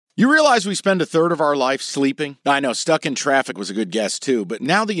You realize we spend a third of our life sleeping? I know, stuck in traffic was a good guess too, but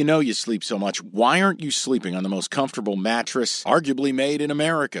now that you know you sleep so much, why aren't you sleeping on the most comfortable mattress arguably made in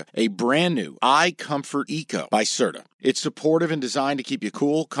America? A brand new iComfort Eco by Serta. It's supportive and designed to keep you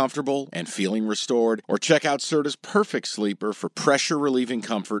cool, comfortable, and feeling restored. Or check out Serta's Perfect Sleeper for pressure-relieving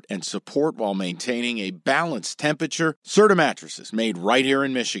comfort and support while maintaining a balanced temperature. Serta mattresses made right here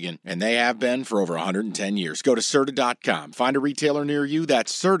in Michigan, and they have been for over 110 years. Go to Serta.com. Find a retailer near you.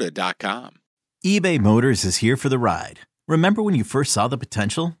 That's Serta.com. eBay Motors is here for the ride. Remember when you first saw the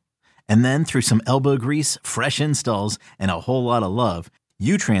potential? And then through some elbow grease, fresh installs, and a whole lot of love,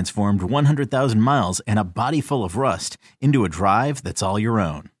 you transformed 100,000 miles and a body full of rust into a drive that's all your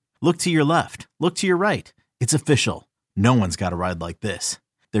own. Look to your left. Look to your right. It's official. No one's got a ride like this.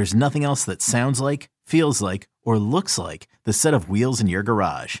 There's nothing else that sounds like, feels like, or looks like the set of wheels in your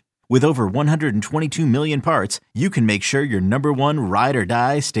garage. With over 122 million parts, you can make sure your number one ride or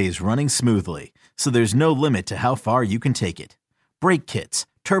die stays running smoothly. So there's no limit to how far you can take it. Brake kits,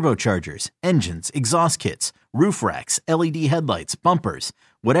 turbochargers, engines, exhaust kits, roof racks, LED headlights, bumpers,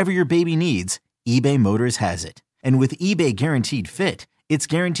 whatever your baby needs, eBay Motors has it. And with eBay Guaranteed Fit, it's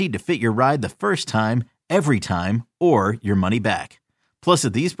guaranteed to fit your ride the first time, every time, or your money back. Plus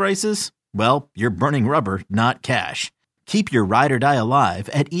at these prices, well, you're burning rubber, not cash. Keep your ride or die alive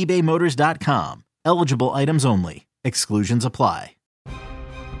at ebaymotors.com. Eligible items only. Exclusions apply.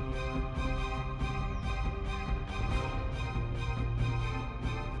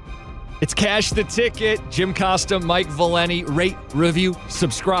 It's Cash the Ticket. Jim Costa, Mike Valeni. Rate, review,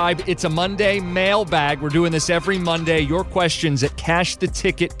 subscribe. It's a Monday mailbag. We're doing this every Monday. Your questions at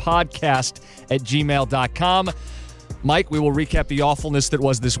cashtheticketpodcast@gmail.com. Mike, we will recap the awfulness that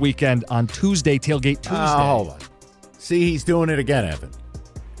was this weekend on Tuesday, Tailgate Tuesday. Hold on. See, he's doing it again, Evan.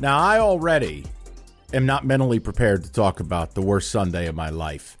 Now, I already am not mentally prepared to talk about the worst Sunday of my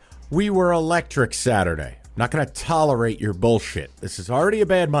life. We were electric Saturday. I'm not going to tolerate your bullshit. This is already a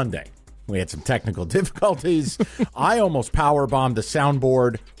bad Monday. We had some technical difficulties. I almost powerbombed the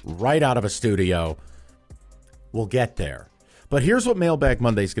soundboard right out of a studio. We'll get there. But here's what Mailbag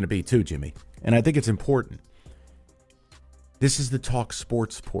Monday is going to be too, Jimmy. And I think it's important. This is the talk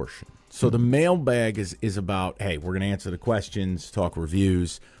sports portion. So the mailbag is about, hey, we're going to answer the questions, talk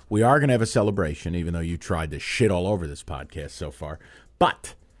reviews. We are going to have a celebration, even though you tried to shit all over this podcast so far.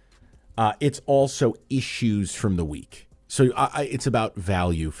 But it's also issues from the week. So it's about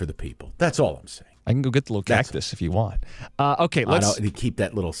value for the people. That's all I'm saying. I can go get the little cactus if you want. Okay, let's keep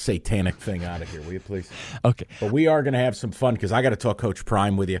that little satanic thing out of here, will you please? Okay. But we are going to have some fun because I got to talk Coach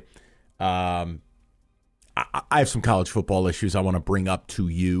Prime with you. I have some college football issues I want to bring up to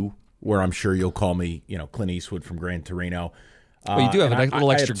you, where I'm sure you'll call me, Clint Eastwood from Gran Torino. Well, you do have a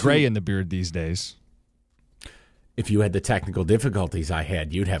little extra gray in the beard these days. If you had the technical difficulties I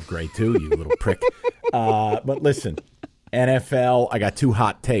had, you'd have gray too, you little prick. But listen, NFL, I got two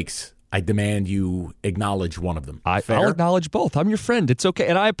hot takes. I demand you acknowledge one of them. I'll acknowledge both. I'm your friend. It's okay.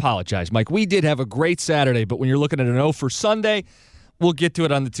 And I apologize, Mike. We did have a great Saturday, but when you're looking at an O for Sunday, we'll get to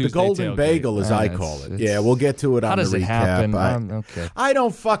it on the Tuesday. The golden bagel, as I call it. Yeah, we'll get to it on the recap. How does it happen? Okay. I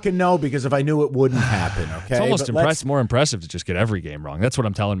don't fucking know because if I knew it wouldn't happen, okay? It's almost more impressive to just get every game wrong. That's what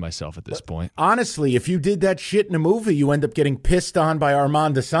I'm telling myself at this point. Honestly, if you did that shit in a movie, you end up getting pissed on by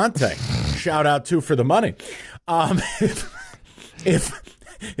Armand DeSante. Shout out to for the money.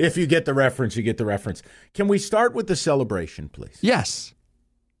 If you get the reference, you get the reference. Can we start with the celebration, please? Yes.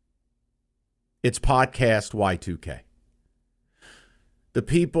 It's podcast Y2K. The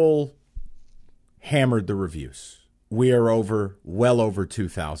people hammered the reviews. We are well over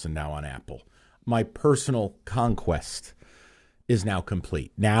 2,000 now on Apple. My personal conquest is now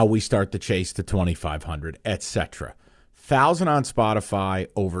complete. Now we start the chase to 2,500, etc. 1,000 on Spotify,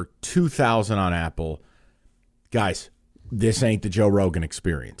 over 2,000 on Apple. Guys, this ain't the Joe Rogan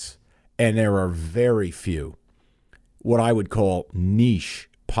experience. And there are very few what I would call niche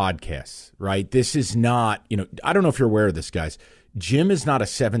podcasts, right? This is not, I don't know if you're aware of this, guys. Jim is not a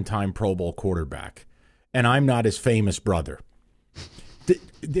 7-time Pro Bowl quarterback, and I'm not his famous brother.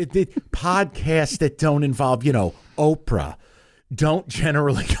 The podcasts that don't involve, Oprah, don't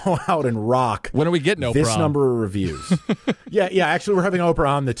generally go out and rock. When are we getting Oprah? This number of reviews. Yeah. Actually, we're having Oprah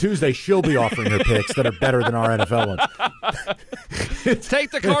on the Tuesday. She'll be offering her picks that are better than our NFL ones.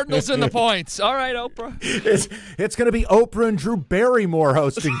 Take the Cardinals and the points. All right, Oprah. It's going to be Oprah and Drew Barrymore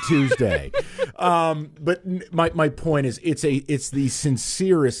hosting Tuesday. But my point is, it's the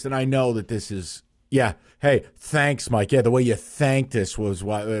sincerest, and I know that this is. Yeah. Hey, thanks, Mike. Yeah, the way you thanked us was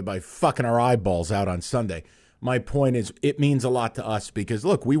by fucking our eyeballs out on Sunday. My point is, it means a lot to us because,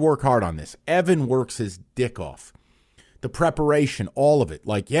 look, we work hard on this. Evan works his dick off the preparation, all of it.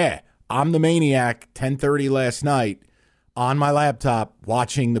 Like, yeah, I'm the maniac, 10:30 last night on my laptop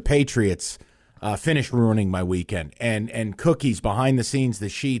watching the Patriots finish ruining my weekend. And cookies behind the scenes, the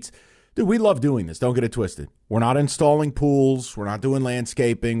sheets. Dude, we love doing this. Don't get it twisted. We're not installing pools. We're not doing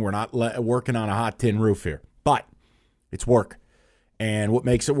landscaping. We're not working on a hot tin roof here. But it's work. And what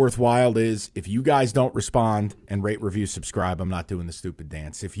makes it worthwhile is if you guys don't respond and rate, review, subscribe, I'm not doing the stupid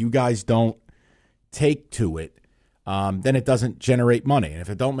dance. If you guys don't take to it, then it doesn't generate money. And if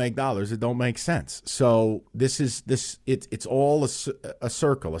it don't make dollars, it don't make sense. So it's all a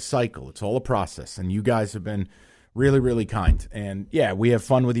circle, a cycle. It's all a process. And you guys have been really, really kind. And, yeah, we have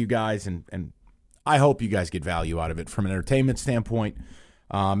fun with you guys, and I hope you guys get value out of it from an entertainment standpoint.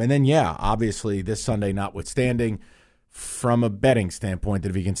 And then, yeah, obviously this Sunday notwithstanding, from a betting standpoint, that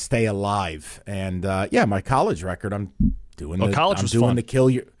if you can stay alive. And, yeah, my college record, I'm doing the kill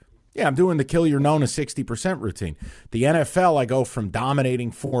your – yeah, I'm doing the kill your Nona 60% routine. The NFL, I go from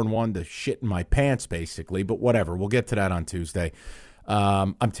dominating 4-1 to shit in my pants, basically. But whatever, we'll get to that on Tuesday.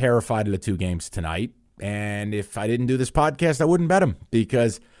 I'm terrified of the 2 games tonight. And if I didn't do this podcast, I wouldn't bet them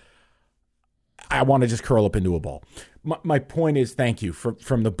because I want to just curl up into a ball. My point is, thank you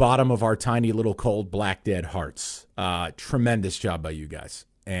from the bottom of our tiny little cold black dead hearts. Tremendous job by you guys.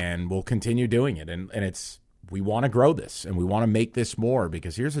 And we'll continue doing it. And we want to grow this and we want to make this more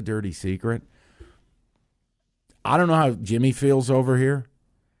because here's a dirty secret. I don't know how Jimmy feels over here.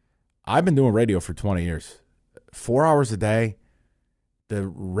 I've been doing radio for 20 years. 4 hours a day. The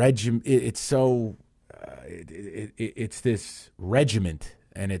regiment, it's so... it's this regiment,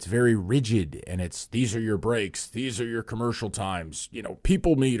 and it's very rigid, and it's these are your breaks, these are your commercial times,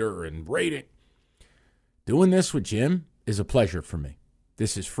 people meter and rating. Doing this with Jim is a pleasure for me.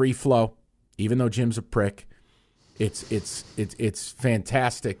 This is free flow, even though Jim's a prick. It's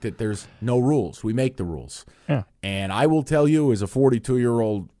fantastic that there's no rules. We make the rules. Yeah. And I will tell you, as a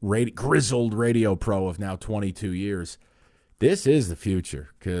 42-year-old grizzled radio pro of now 22 years, this is the future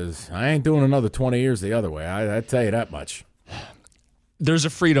because I ain't doing another 20 years the other way. I tell you that much. There's a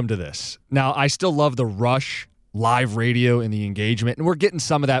freedom to this. Now, I still love the rush, live radio, and the engagement, and we're getting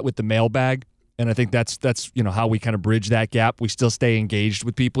some of that with the mailbag, and I think that's how we kind of bridge that gap. We still stay engaged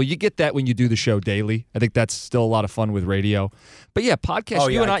with people. You get that when you do the show daily. I think that's still a lot of fun with radio. But yeah,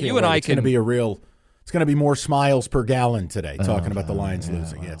 podcast. You and I can be a real. It's going to be more smiles per gallon today, talking about the Lions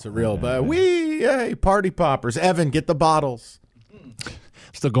losing. Yeah, it's a real, party poppers. Evan, get the bottles.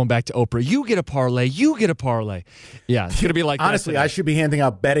 Still going back to Oprah. You get a parlay. You get a parlay. Yeah, it's going to be like honestly, I should be handing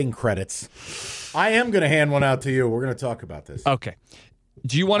out betting credits. I am going to hand one out to you. We're going to talk about this. Okay.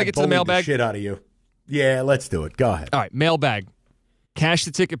 Do you want to get to the mailbag? The shit out of you. Yeah, let's do it. Go ahead. All right, mailbag. Cash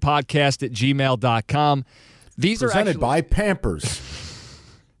the Ticket Podcast at gmail.com. These are presented by Pampers.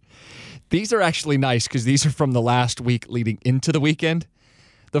 These are actually nice because these are from the last week leading into the weekend.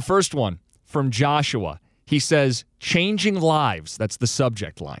 The first one from Joshua. He says, changing lives. That's the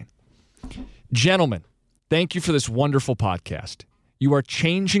subject line. Gentlemen, thank you for this wonderful podcast. You are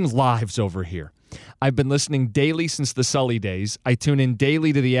changing lives over here. I've been listening daily since the Sully days. I tune in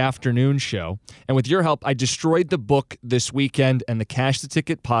daily to the afternoon show. And with your help, I destroyed the book this weekend, and the Cash the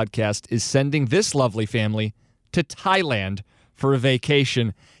Ticket podcast is sending this lovely family to Thailand for a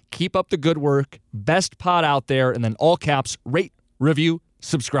vacation. Keep up the good work. Best pod out there. And then all caps, rate, review,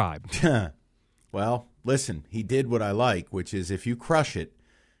 subscribe. Well, listen, he did what I like, which is if you crush it,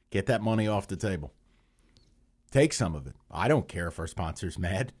 get that money off the table. Take some of it. I don't care if our sponsor's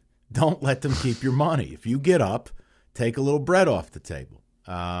mad. Don't let them keep your money. If you get up, take a little bread off the table.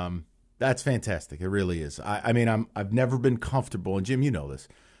 That's fantastic. It really is. I've never been comfortable, and Jim, you know this.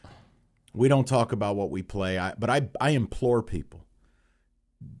 We don't talk about what we play, but I implore people,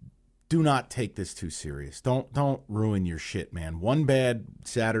 do not take this too serious. Don't ruin your shit, man. One bad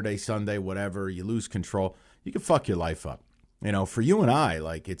Saturday, Sunday, whatever, you lose control, you can fuck your life up. For you and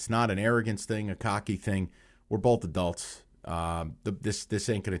I, it's not an arrogance thing, a cocky thing. We're both adults. This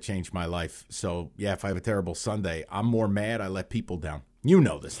ain't going to change my life. So, yeah, if I have a terrible Sunday, I'm more mad I let people down. You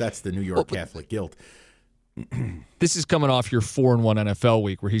know this. That's the New York Catholic guilt. This is coming off your 4-1 NFL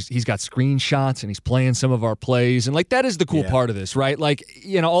week where he's got screenshots and he's playing some of our plays. And, that is the cool part of this, right?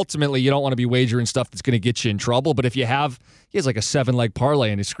 Ultimately, you don't want to be wagering stuff that's going to get you in trouble. But if he has a 7-leg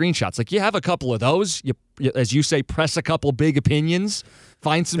parlay in his screenshots. You have a couple of those. You, as you say, press a couple big opinions,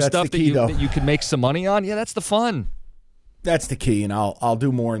 find some stuff that you can make some money on. Yeah, that's the fun. That's the key, and I'll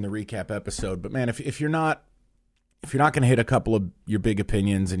do more in the recap episode. But man, if you're not going to hit a couple of your big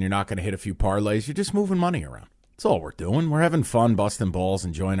opinions and you're not going to hit a few parlays, you're just moving money around. That's all we're doing. We're having fun, busting balls,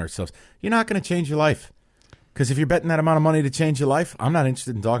 enjoying ourselves. You're not going to change your life because if you're betting that amount of money to change your life, I'm not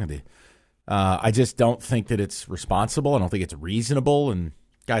interested in talking to you. I just don't think that it's responsible. I don't think it's reasonable. And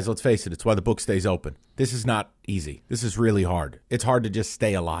guys, let's face it, it's why the book stays open. This is not easy. This is really hard. It's hard to just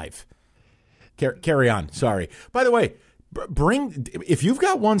stay alive. Carry on. Sorry. By the way, if you've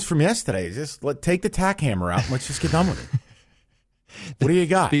got ones from yesterday, just take the tack hammer out and let's just get done with it. What do you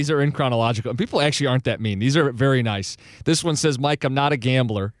got? These are in chronological. And people actually aren't that mean. These are very nice. This one says, Mike, I'm not a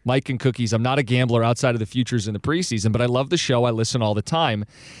gambler. Mike and Cookies, I'm not a gambler outside of the futures in the preseason, but I love the show. I listen all the time.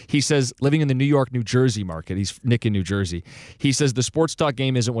 He says, living in the New York, New Jersey market. He's Nick in New Jersey. He says, the sports talk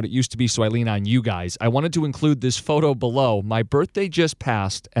game isn't what it used to be, so I lean on you guys. I wanted to include this photo below. My birthday just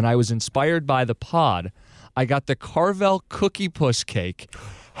passed, and I was inspired by the pod. I got the Carvel Cookie Puss cake.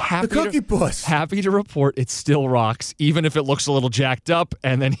 Happy to report it still rocks, even if it looks a little jacked up.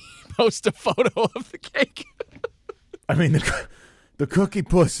 And then he posts a photo of the cake. I mean, the Cookie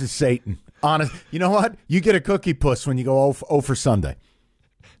Puss is Satan. Honest, you know what? You get a Cookie Puss when you go 0 for Sunday.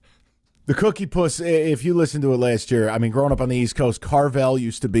 The Cookie Puss, if you listened to it last year, I mean, growing up on the East Coast, Carvel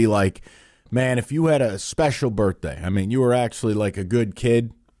used to be like, man, if you had a special birthday, I mean, you were actually like a good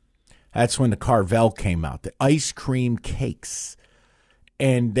kid. That's when the Carvel came out, the ice cream cakes.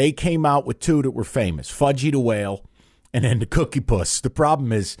 And they came out with two that were famous, Fudgy the Whale and then the Cookie Puss. The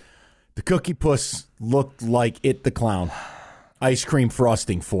problem is the Cookie Puss looked like It the Clown, ice cream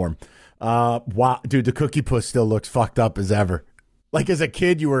frosting form. Wow, dude, the Cookie Puss still looks fucked up as ever. Like as a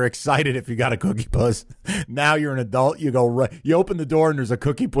kid, you were excited if you got a Cookie Puss. Now you're an adult, you go right, you open the door and there's a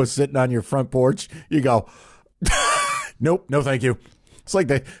Cookie Puss sitting on your front porch. You go, nope, no thank you. It's like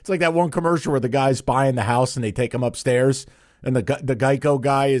that one commercial where the guy's buying the house and they take him upstairs. And the Geico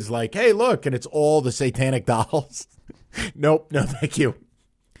guy is like, hey, look, and it's all the satanic dolls. Nope, no, thank you.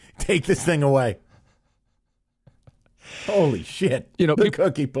 Take this thing away. Holy shit. You know,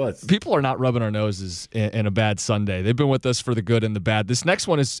 Cookie Puss. People are not rubbing our noses in a bad Sunday. They've been with us for the good and the bad. This next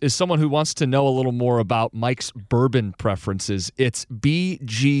one is someone who wants to know a little more about Mike's bourbon preferences. It's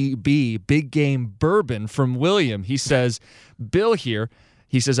BGB, Big Game Bourbon, from William. He says, Bill here.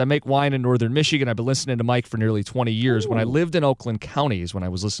 He says, I make wine in northern Michigan. I've been listening to Mike for nearly 20 years. When I lived in Oakland County is when I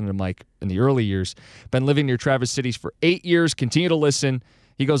was listening to Mike in the early years. Been living near Traverse City for 8 years. Continue to listen.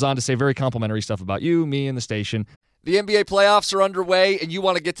 He goes on to say very complimentary stuff about you, me, and the station. The NBA playoffs are underway, and you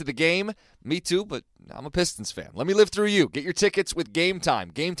want to get to the game? Me too, but I'm a Pistons fan. Let me live through you. Get your tickets with Game Time.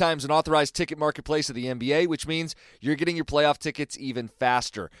 Game Time's an authorized ticket marketplace of the NBA, which means you're getting your playoff tickets even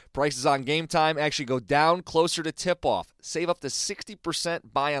faster. Prices on Game Time actually go down closer to tip-off. Save up to 60%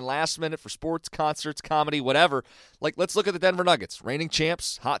 buying last minute for sports, concerts, comedy, whatever. Like, let's look at the Denver Nuggets. Reigning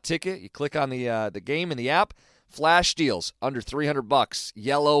champs, hot ticket. You click on the game in the app. Flash deals, under $300.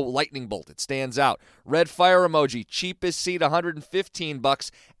 Yellow lightning bolt, it stands out. Red fire emoji, cheapest seat,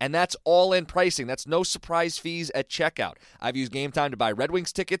 $115, and that's all-in pricing. That's no surprise fees at checkout. I've used Game Time to buy Red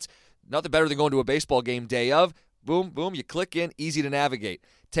Wings tickets. Nothing better than going to a baseball game day of. Boom, boom, you click in, easy to navigate.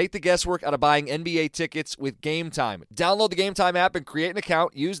 Take the guesswork out of buying NBA tickets with Game Time. Download the Game Time app and create an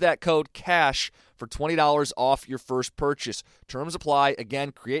account. Use that code CASH for $20 off your first purchase. Terms apply.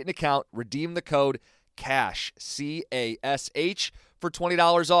 Again, create an account, redeem the code CASH, C-A-S-H, for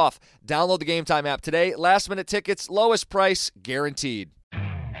 $20 off. Download the Game Time app today. Last minute tickets, lowest price, guaranteed.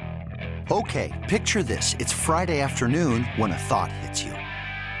 Okay, picture this. It's Friday afternoon when a thought hits you.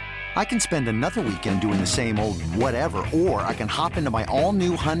 I can spend another weekend doing the same old whatever, or I can hop into my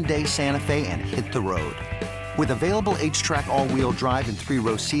all-new Hyundai Santa Fe and hit the road. With available H-Track all-wheel drive and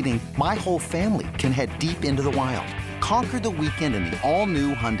 3-row seating, my whole family can head deep into the wild. Conquer the weekend in the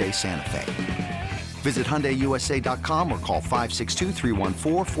all-new Hyundai Santa Fe. Visit HyundaiUSA.com or call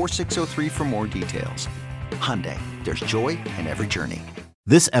 562-314-4603 for more details. Hyundai, there's joy in every journey.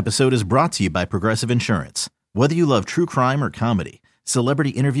 This episode is brought to you by Progressive Insurance. Whether you love true crime or comedy,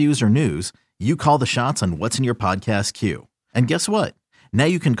 celebrity interviews or news, you call the shots on what's in your podcast queue. And guess what? Now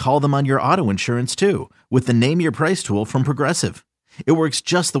you can call them on your auto insurance too with the Name Your Price tool from Progressive. It works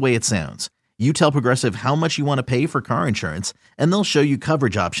just the way it sounds. You tell Progressive how much you want to pay for car insurance, and they'll show you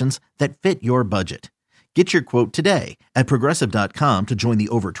coverage options that fit your budget. Get your quote today at Progressive.com to join the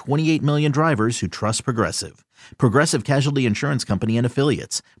over 28 million drivers who trust Progressive. Progressive Casualty Insurance Company and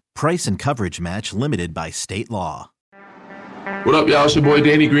Affiliates. Price and coverage match limited by state law. What up, y'all? It's your boy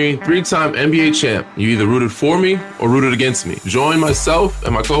Danny Green, 3-time NBA champ. You either rooted for me or rooted against me. Join myself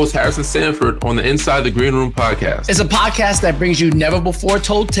and my co-host Harrison Sanford on the Inside the Green Room podcast. It's a podcast that brings you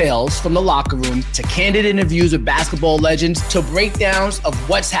never-before-told tales from the locker room to candid interviews with basketball legends to breakdowns of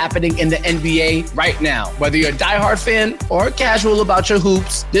what's happening in the NBA right now. Whether you're a diehard fan or casual about your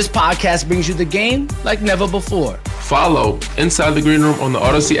hoops, this podcast brings you the game like never before. Follow Inside the Green Room on the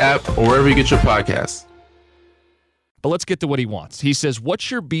Odyssey app or wherever you get your podcasts. But let's get to what he wants. He says, what's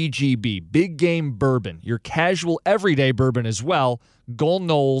your BGB, big game bourbon, your casual everyday bourbon as well? Gold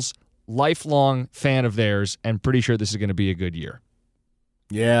Knolls, lifelong fan of theirs, and pretty sure this is going to be a good year.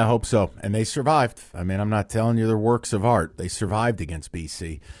 Yeah, I hope so. And they survived. I mean, I'm not telling you they're works of art. They survived against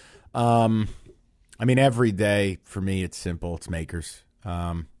BC. I mean, every day for me, it's simple. It's Makers.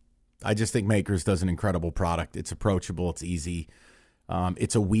 I just think Makers does an incredible product. It's approachable. It's easy.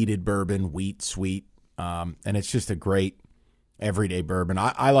 It's a wheated bourbon, wheat, sweet. And it's just a great everyday bourbon.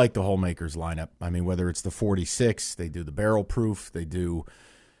 I like the whole Makers lineup. I mean, whether it's the 46, they do the barrel proof, they do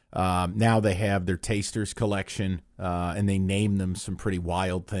now they have their Tasters collection, and they name them some pretty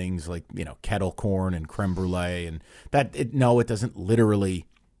wild things like, kettle corn and creme brulee. And it doesn't literally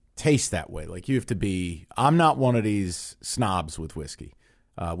taste that way. Like, you have to be, I'm not one of these snobs with whiskey,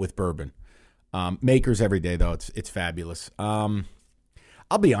 with bourbon. Makers every day, though, it's fabulous. I'll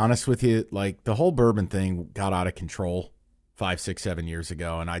be honest with you, like, the whole bourbon thing got out of control 5, 6, 7 years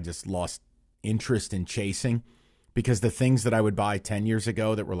ago, and I just lost interest in chasing, because the things that I would buy 10 years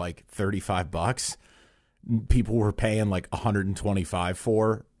ago that were like $35, people were paying like $125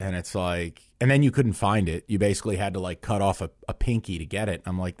 for, and it's like, and then you couldn't find it. You basically had to like cut off a pinky to get it.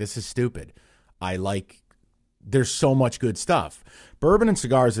 I'm like, this is stupid. There's so much good stuff. Bourbon and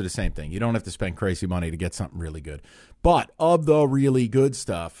cigars are the same thing. You don't have to spend crazy money to get something really good. But of the really good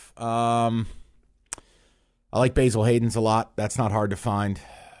stuff, I like Basil Hayden's a lot. That's not hard to find.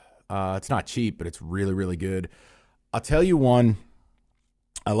 It's not cheap, but it's really, really good. I'll tell you one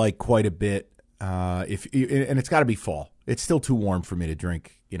I like quite a bit. And it's got to be fall. It's still too warm for me to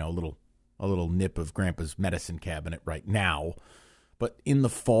drink, a little nip of Grandpa's medicine cabinet right now. But in the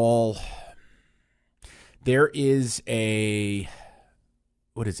fall, there is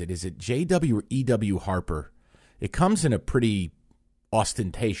what is it? Is it JW or EW Harper? It comes in a pretty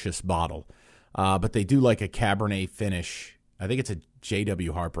ostentatious bottle, but they do like a Cabernet finish. I think it's a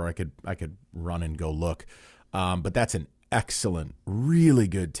JW Harper. I could run and go look. But that's an excellent, really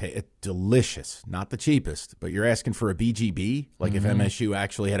good taste. Delicious. Not the cheapest, but you're asking for a BGB? Like if MSU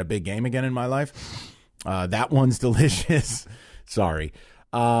actually had a big game again in my life? That one's delicious. Sorry.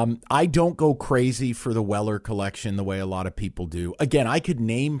 I don't go crazy for the Weller collection the way a lot of people do. Again, I could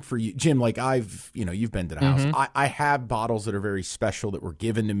name for you, Jim, like you've been to the house. I have bottles that are very special that were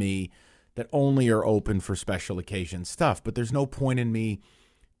given to me that only are open for special occasion stuff. But there's no point in me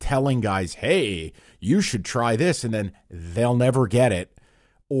telling guys, hey, you should try this, and then they'll never get it.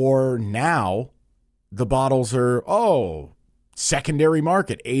 Or now the bottles are, secondary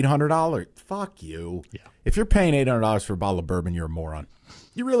market, $800. Fuck you. Yeah. If you're paying $800 for a bottle of bourbon, you're a moron.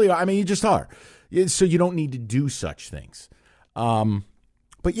 You really are. I mean, you just are. So you don't need to do such things.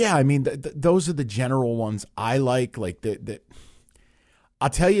 But yeah, I mean, those are the general ones I like. Like I'll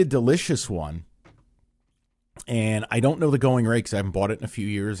tell you a delicious one. And I don't know the going rate because I haven't bought it in a few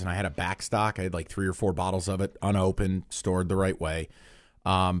years, and I had a back stock. I had like 3 or 4 bottles of it, unopened, stored the right way.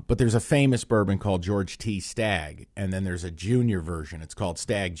 But there's a famous bourbon called George T. Stagg, and then there's a junior version. It's called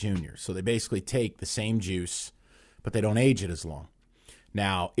Stagg Junior. So they basically take the same juice, but they don't age it as long.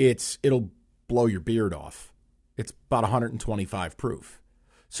 Now, it'll blow your beard off. It's about 125 proof.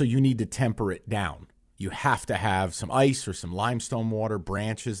 So you need to temper it down. You have to have some ice or some limestone water,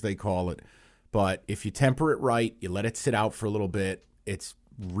 branches they call it. But if you temper it right, you let it sit out for a little bit, it's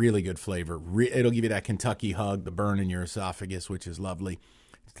really good flavor. It'll give you that Kentucky hug, the burn in your esophagus, which is lovely.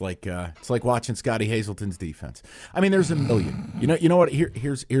 It's like watching Scotty Hazelton's defense. I mean, there's a million. You know what?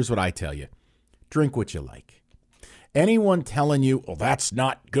 Here's what I tell you. Drink what you like. Anyone telling you, oh, that's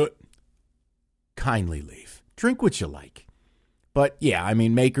not good, kindly leave. Drink what you like. But yeah, I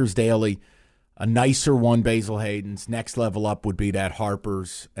mean, Maker's Daily, a nicer one, Basil Hayden's. Next level up would be that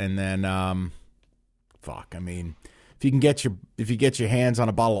Harper's, and then I mean, if you get your hands on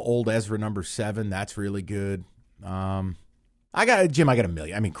a bottle of Old Ezra No. 7, that's really good. I got a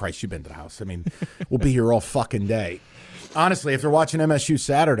million. I mean, Christ, you've been to the house. I mean, we'll be here all fucking day. Honestly, if they're watching MSU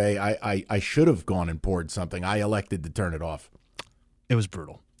Saturday, I should have gone and poured something. I elected to turn it off. It was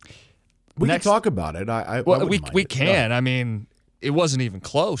brutal. We can talk about it. We can. I mean, it wasn't even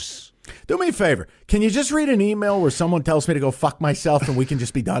close. Do me a favor. Can you just read an email where someone tells me to go fuck myself and we can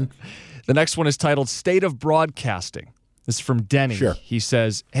just be done? The next one is titled State of Broadcasting. This is from Denny. Sure. He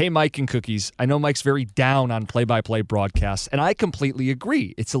says, hey, Mike and Cookies, I know Mike's very down on play-by-play broadcasts, and I completely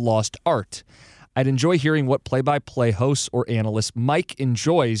agree. It's a lost art. I'd enjoy hearing what play-by-play hosts or analysts Mike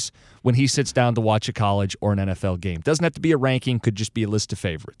enjoys when he sits down to watch a college or an NFL game. Doesn't have to be a ranking, could just be a list of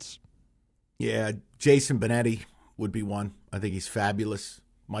favorites. Yeah, Jason Benetti would be one. I think he's fabulous.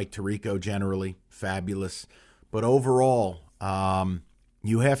 Mike Tirico, generally, fabulous. But overall,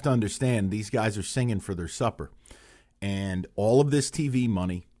 you have to understand these guys are singing for their supper. And all of this TV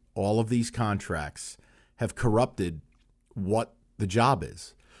money, all of these contracts have corrupted what the job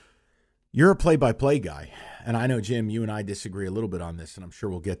is. You're a play-by-play guy, and I know, Jim, you and I disagree a little bit on this, and I'm sure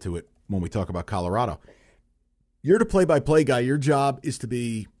we'll get to it when we talk about Colorado. You're the play-by-play guy. Your job is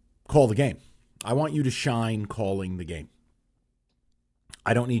to call the game. I want you to shine calling the game.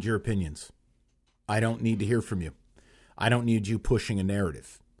 I don't need your opinions. I don't need to hear from you. I don't need you pushing a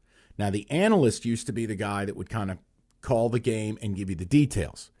narrative. Now, the analyst used to be the guy that would kind of call the game and give you the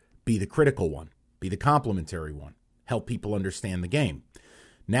details, be the critical one, be the complimentary one, help people understand the game.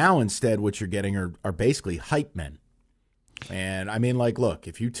 Now, instead, what you're getting are basically hype men. And I mean, like, look,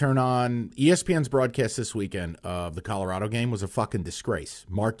 if you turn on ESPN's broadcast this weekend of the Colorado game was a fucking disgrace.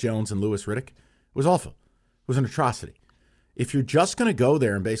 Mark Jones and Louis Riddick, it was awful. It was an atrocity. If you're just going to go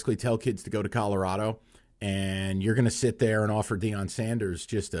there and basically tell kids to go to Colorado and you're going to sit there and offer Deion Sanders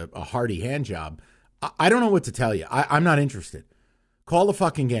just a hearty hand job, I don't know what to tell you. I'm not interested. Call the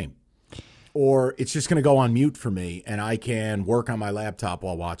fucking game. Or it's just going to go on mute for me and I can work on my laptop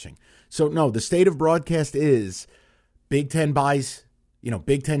while watching. So, no, the state of broadcast is Big Ten buys,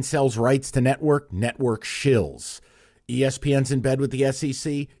 Big Ten sells rights to network shills. ESPN's in bed with the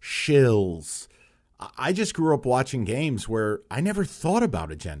SEC, shills. I just grew up watching games where I never thought about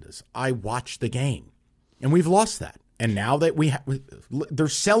agendas. I watched the game. And we've lost that. And now that they're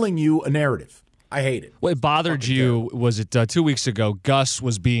selling you a narrative. I hate it. What bothered you, was it 2 weeks ago, Gus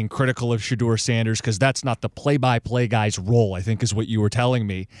was being critical of Shedeur Sanders because that's not the play-by-play guy's role, I think is what you were telling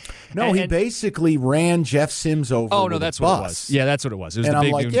me. No, he basically ran Jeff Sims over Oh, no, that's what it was. Yeah, that's what it was. It was and the I'm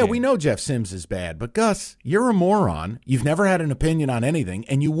big like, noon yeah, game. we know Jeff Sims is bad, but Gus, you're a moron. You've never had an opinion on anything,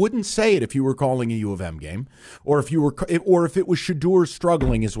 and you wouldn't say it if you were calling a U of M game, or if it was Shedeur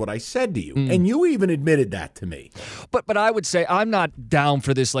struggling is what I said to you. And you even admitted that to me. But I would say I'm not down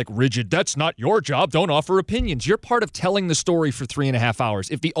for this like rigid, that's not your job, don't offer opinions. You're part of telling the story for 3.5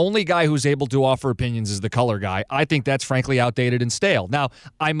 hours. If the only guy who's able to offer opinions is the color guy, I think that's frankly outdated and stale. Now,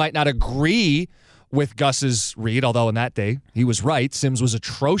 I might not agree with Gus's read, although in that day he was right. Sims was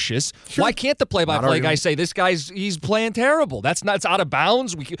atrocious. Sure. Why can't the play-by-play guy say he's playing terrible? It's out of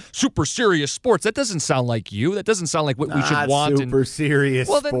bounds. Super serious sports. That doesn't sound like you. That doesn't sound like what we should want. Super serious.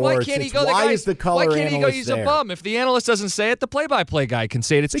 Well, then why can't he go? Why is the color Why can't he go? analyst He's there? a bum. If the analyst doesn't say it, the play-by-play guy can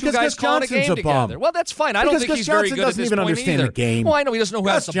say it. It's because two guys Gus calling Johnson's a game a together. bum. Well, that's fine. I don't think Gus he's very Johnson good at doesn't this even point understand either. the game. Well, I know he doesn't know who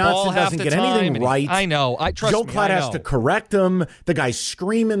has Gus the ball Johnson half doesn't the get time. anything right. I know. Joe Klatt has to correct him. The guy's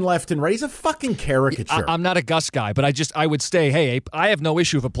screaming left and right. He's a fucking caricature. I'm not a Gus guy, but I would say, hey, I have no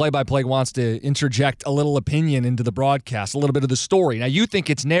issue if a play-by-play wants to interject a little opinion into the broadcast, a little bit of the story. Now, you think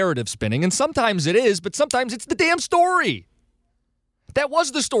it's narrative spinning, and sometimes it is, but sometimes it's the damn story. That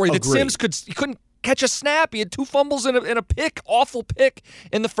was the story, that Sims couldn't catch a snap. He had 2 fumbles and a pick, awful pick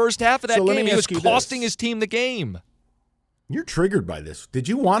in the first half of that game. He was costing his team the game. You're triggered by this. Did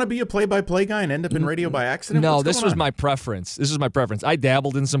you want to be a play-by-play guy and end up in radio by accident? No, this was my prepreference. I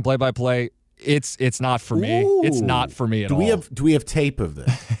dabbled in some play-by-play. It's not for me. It's not for me at all. Do we have tape of this?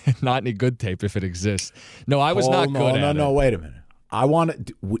 Not any good tape if it exists. No, I was not good at it. No, wait a minute. I want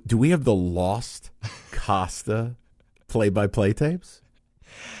to. Do we have the lost Costa play-by-play tapes?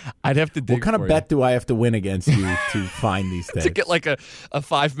 I'd have to dig. What kind of bet do I have to win against you to find these tapes? To get like a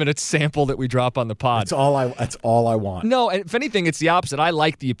 5-minute sample that we drop on the pod. That's all I want. No, and if anything, it's the opposite. I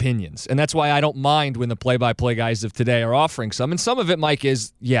like the opinions, and that's why I don't mind when the play-by-play guys of today are offering some. And some of it, Mike,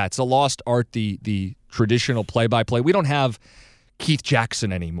 is it's a lost art. The traditional play-by-play. We don't have Keith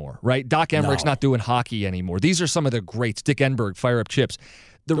Jackson anymore, right? Doc Emmerich's not doing hockey anymore. These are some of the greats. Dick Enberg, Fire Up Chips.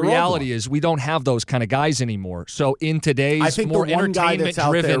 The reality is we don't have those kind of guys anymore. So in today's more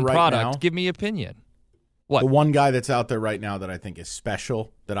entertainment-driven product, give me opinion. What? The one guy that's out there right now that I think is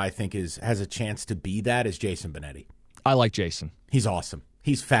special, that I think has a chance to be that, is Jason Benetti. I like Jason. He's awesome.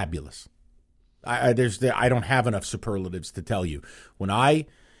 He's fabulous. I don't have enough superlatives to tell you.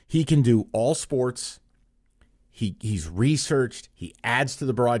 He can do all sports. He's researched. He adds to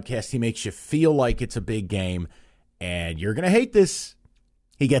the broadcast. He makes you feel like it's a big game. And you're going to hate this.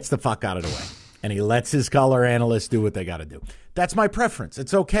 He gets the fuck out of the way. And he lets his color analysts do what they got to do. That's my preference.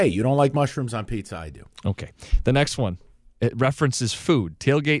 It's okay. You don't like mushrooms on pizza. I do. Okay. The next one, it references food.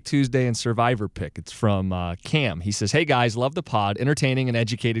 Tailgate Tuesday and Survivor Pick. It's from Cam. He says, hey, guys, love the pod. Entertaining and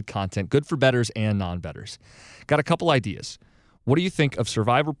educated content. Good for bettors and non-bettors. Got a couple ideas. What do you think of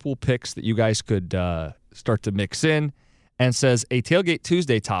Survivor Pool picks that you guys could start to mix in? And says, a Tailgate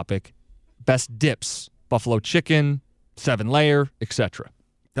Tuesday topic, best dips, buffalo chicken, 7-layer, etc.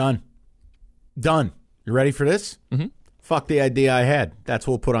 Done. You ready for this? Mm-hmm. Fuck the idea I had. That's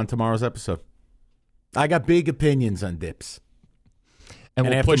what we'll put on tomorrow's episode. I got big opinions on dips. And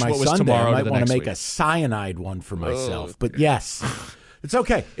we'll after push my what was Sunday, tomorrow I to might the want next to make week. a cyanide one for myself. But yes, it's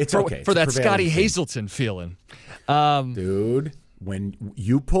okay. It's okay. For It's a that Scotty prevailing thing. Hazelton feeling. Dude, when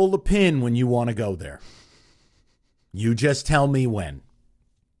you pull the pin when you want to go there, you just tell me when.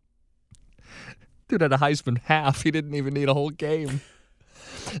 Dude had a Heisman half. He didn't even need a whole game.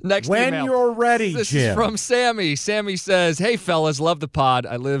 Next When email. you're ready, This Jim. is from Sammy. Sammy says, "Hey, fellas, love the pod.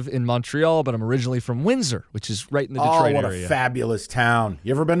 I live in Montreal, but I'm originally from Windsor, which is right in the Detroit what area." a fabulous town.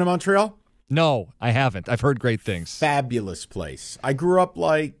 You ever been to Montreal? No, I haven't. I've heard great things. Fabulous place. I grew up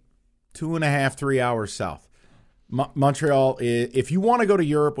like 2.5, 3 hours south. Montreal, if you want to go to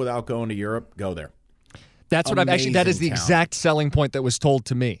Europe without going to Europe, go there. That's what I've actually. That is the Amazing town. exact selling point that was told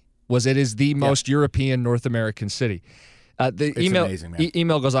to me. Was it is the most European North American city. The email amazing, man.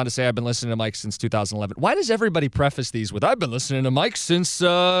 email goes on to say, "I've been listening to Mike since 2011." Why does everybody preface these with, "I've been listening to Mike since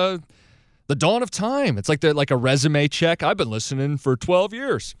the dawn of time"? It's like a resume check. I've been listening for 12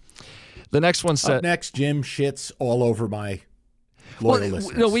 years. The next one said, Up next, Jim shits all over my loyal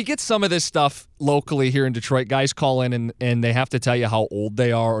listeners. no, we get some of this stuff locally here in Detroit. Guys call in and they have to tell you how old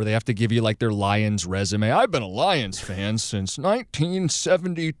they are, or they have to give you like their Lions resume. "I've been a Lions fan since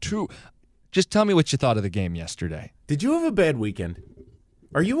 1972. Just tell me what you thought of the game yesterday. Did you have a bad weekend?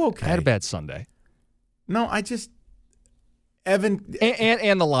 Are you okay? I had a bad Sunday. No, Evan.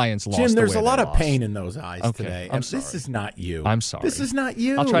 And the Lions lost. Jim, there's the a way lot they of lost. pain in those eyes Okay, today. I'm And sorry. This is not you. I'm sorry. This is not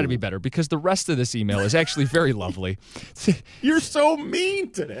you. I'll try to be better because the rest of this email is actually very lovely. You're so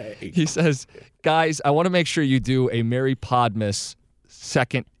mean today. He says, "Guys, I want to make sure you do a Merry Podmas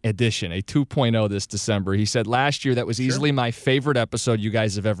second edition, a 2.0 this December." He said, "Last year, that was easily my favorite episode you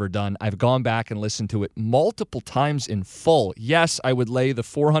guys have ever done. I've gone back and listened to it multiple times in full. Yes, I would lay the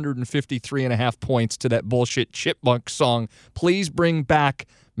 453.5 points to that bullshit Chipmunk song. Please bring back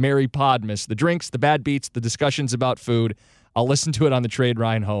Merry Podmas. The drinks, the bad beats, the discussions about food. I'll listen to it on the trade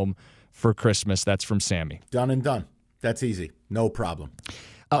ride home for Christmas." That's from Sammy. Done and done. That's easy. No problem.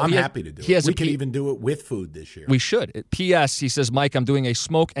 I'm happy to do he it. has We a can P- even do it with food this year. We should. P.S. He says, "Mike, I'm doing a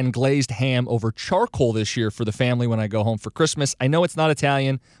smoked and glazed ham over charcoal this year for the family when I go home for Christmas. I know it's not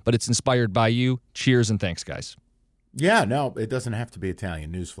Italian, but it's inspired by you. Cheers and thanks, guys." Yeah, no, it doesn't have to be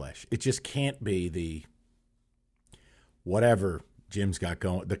Italian. Newsflash. It just can't be the whatever Jim's got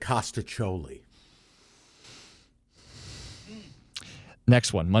going. The Costacholi.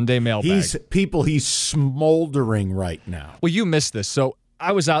 Next one, Monday mailbag. He's smoldering right now. Well, you missed this. So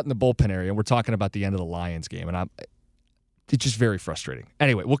I was out in the bullpen area, and we're talking about the end of the Lions game, and it's just very frustrating.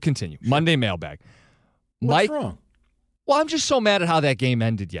 Anyway, we'll continue. Monday mailbag. What's wrong? Well, I'm just so mad at how that game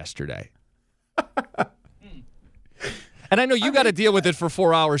ended yesterday. And I know you got to deal with it for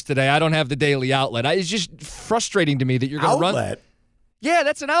 4 hours today. I don't have the daily outlet. It's just frustrating to me that you're going to run. Outlet? Yeah,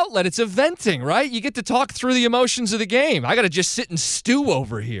 that's an outlet. It's a venting, right? You get to talk through the emotions of the game. I got to just sit and stew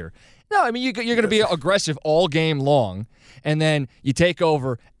over here. No, I mean, you're going to be aggressive all game long, and then you take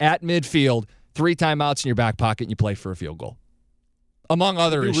over at midfield, 3 timeouts in your back pocket, and you play for a field goal. Among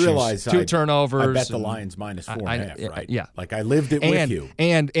other issues. Realize 2 turnovers. I bet the Lions minus 4.5, right? Yeah. Like I lived it with you.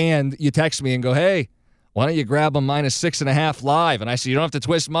 And you text me and go, "Hey, why don't you grab them minus 6.5 live?" And I said, "You don't have to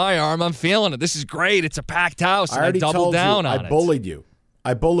twist my arm. I'm feeling it. This is great. It's a packed house." And I already doubled told down you, on it. I bullied you.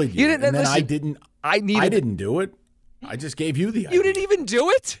 You didn't, and then listen, I didn't do it. I just gave you the idea. You didn't even do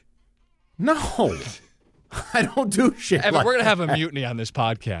it? No. I don't do shit Evan, like we're going to have that. a mutiny on this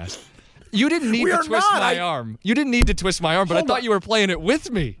podcast. You didn't need We to are twist not. my arm. You didn't need to twist my arm, but I Hold thought on. you were playing it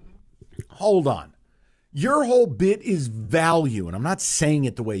with me. Hold on. Your whole bit is value, and I'm not saying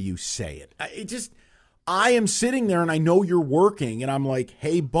it the way you say it. I am sitting there, and I know you're working, and I'm like,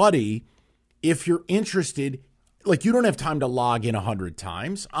 "Hey, buddy, if you're interested, like you don't have time to log in 100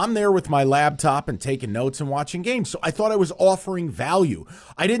 times. I'm there with my laptop and taking notes and watching games." So I thought I was offering value.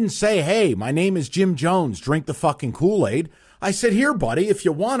 I didn't say, "Hey, my name is Jim Jones. Drink the fucking Kool-Aid." I said, "Here, buddy, if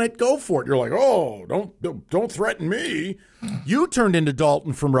you want it, go for it." You're like, "Oh, don't threaten me." You turned into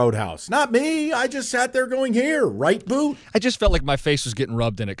Dalton from Roadhouse, not me. I just sat there going, "Here, right boot." I just felt like my face was getting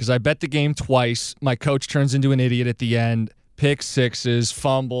rubbed in it because I bet the game twice. My coach turns into an idiot at the end. Pick sixes,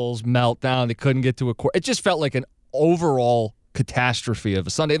 fumbles, meltdown. They couldn't get to a quarter. It just felt like an overall catastrophe of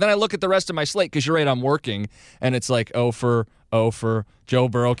a Sunday. Then I look at the rest of my slate because you're right, I'm working, and it's like 0 for Joe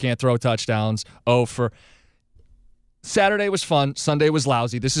Burrow can't throw touchdowns. 0 for Saturday was fun. Sunday was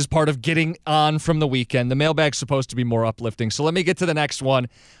lousy. This is part of getting on from the weekend. The mailbag's supposed to be more uplifting. So let me get to the next one.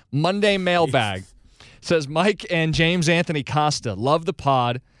 Monday mailbag says, "Mike and James Anthony Costa, love the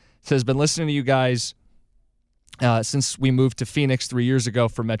pod. Says, been listening to you guys since we moved to Phoenix 3 years ago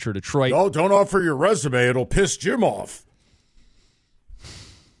from Metro Detroit." Oh, don't offer your resume. It'll piss Jim off.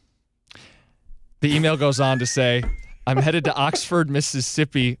 The email goes on to say, I'm headed to Oxford,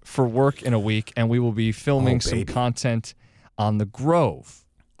 Mississippi for work in a week, and we will be filming some content on the Grove.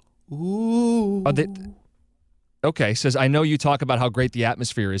 Ooh. Okay, says, I know you talk about how great the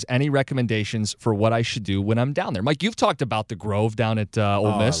atmosphere is. Any recommendations for what I should do when I'm down there? Mike, you've talked about the Grove down at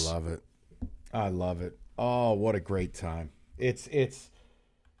Ole Miss. I love it. Oh, what a great time. It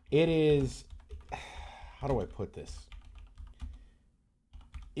is, how do I put this?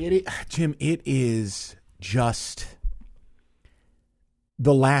 Jim, it is just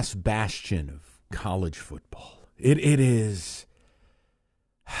the last bastion of college football. It is,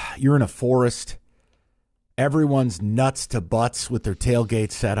 you're in a forest. Everyone's nuts to butts with their tailgate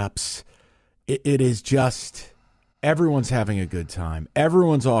setups. It is just, everyone's having a good time.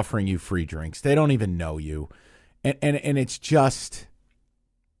 Everyone's offering you free drinks. They don't even know you. And it's just,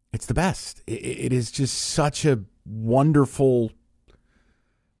 it's the best. It is just such a wonderful,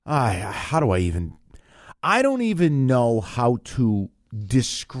 I don't even know how to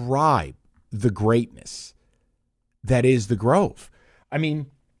describe the greatness that is the Grove. I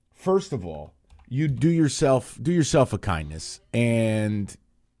mean, first of all, you do yourself a kindness, and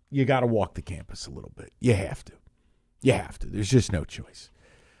you got to walk the campus a little bit. You have to. There's just no choice.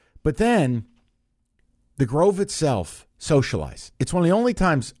 But then the Grove itself, socialize. It's one of the only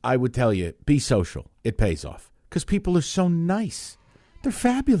times I would tell you, be social. It pays off because people are so nice. They're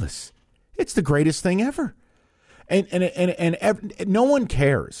fabulous. It's the greatest thing ever. And no one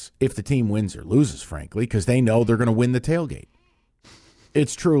cares if the team wins or loses, frankly, because they know they're going to win the tailgate.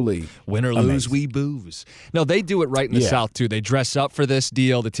 It's truly win or lose, we booze. No, they do it right in the South, too. They dress up for this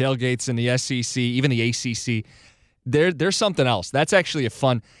deal. The tailgates in the SEC, even the ACC. There's something else. That's actually a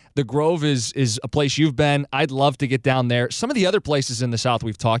fun. The Grove is a place you've been. I'd love to get down there. Some of the other places in the South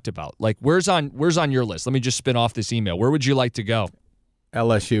we've talked about. Like, where's on your list? Let me just spin off this email. Where would you like to go?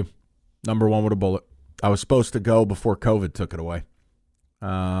 LSU, number one with a bullet. I was supposed to go before COVID took it away.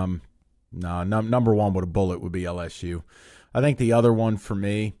 Number one with a bullet would be LSU. I think the other one for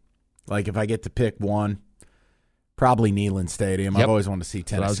me, like if I get to pick one, probably Neyland Stadium. Yep. I've always wanted to see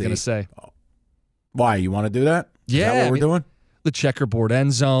Tennessee. That's what I was going to say. Why? You want to do that? Yeah. Is that what we're doing? The checkerboard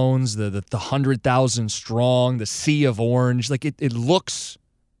end zones, the 100,000 strong, the sea of orange. Like it looks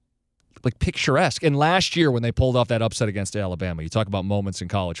like picturesque. And last year when they pulled off that upset against Alabama, you talk about moments in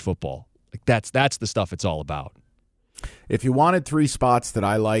college football. Like that's the stuff it's all about. If you wanted three spots that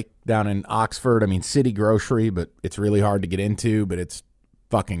I like down in Oxford, I mean, City Grocery, but it's really hard to get into, but it's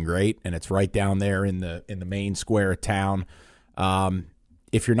fucking great, and it's right down there in the main square of town.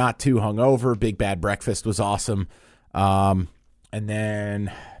 If you're not too hungover, Big Bad Breakfast was awesome. And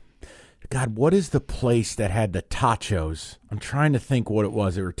then, God, what is the place that had the tachos? I'm trying to think what it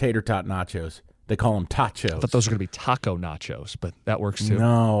was. They were tater tot nachos. They call them tachos. I thought those were going to be taco nachos, but that works too.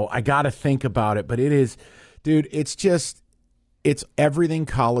 No, I got to think about it, but it is... Dude, it's everything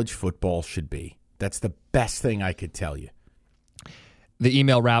college football should be. That's the best thing I could tell you. The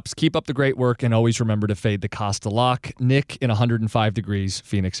email wraps, keep up the great work and always remember to fade the Costa Lock. Nick in 105 degrees,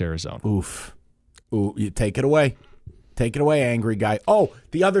 Phoenix, Arizona. Oof. Ooh, you take it away. Take it away, angry guy. Oh,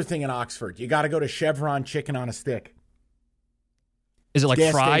 the other thing in Oxford, you got to go to Chevron Chicken on a Stick. Is it like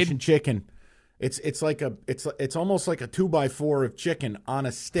gas fried? Station chicken. It's almost like a 2x4 of chicken on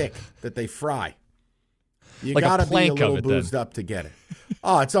a stick that they fry. You like got to be a little boozed up to get it.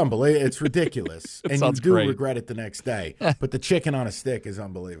 Oh, it's unbelievable. It's ridiculous. And you do regret it the next day. But the chicken on a stick is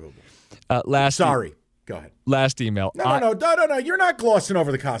unbelievable. Sorry. Go ahead. Last email. No. You're not glossing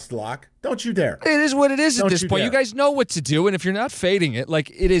over the Costa Lock. Don't you dare. It is what it is at this point. You guys know what to do. And if you're not fading it,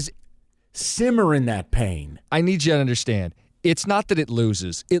 like it is. Simmer in that pain. I need you to understand. It's not that it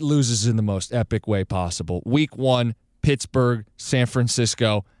loses. It loses in the most epic way possible. Week 1, Pittsburgh, San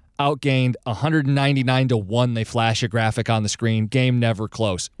Francisco. Outgained 199-1. They flash a graphic on the screen. Game never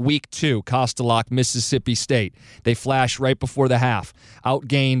close. Week 2, Costa Lock, Mississippi State. They flash right before the half.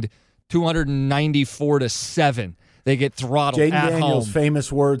 Outgained 294-7. They get throttled Jaden at Daniels' home.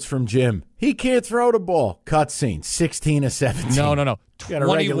 famous words from Jim. He can't throw the ball. Cutscene, 16-17. No.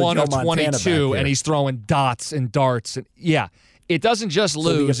 21 of 22, and he's throwing dots and darts. And yeah, it doesn't just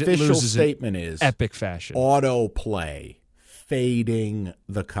lose. So the official it loses statement is epic fashion. Autoplay. Fading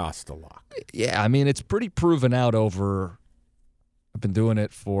the Costa Lock. Yeah, I mean, it's pretty proven out over, I've been doing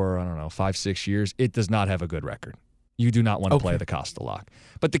it for, 5-6 years. It does not have a good record. You do not want to play the Costa Lock.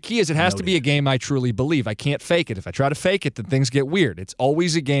 But the key is it has to be a game I truly believe. I can't fake it. If I try to fake it, then things get weird. It's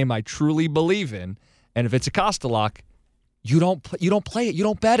always a game I truly believe in. And if it's a Costa Lock, you don't play it. You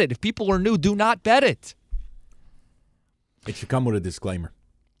don't bet it. If people are new, do not bet it. It should come with a disclaimer.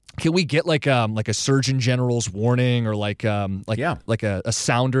 Can we get like a Surgeon General's warning or like a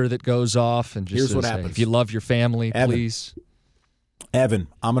sounder that goes off and just Here's says, what hey, happens. if you love your family, please. Evan,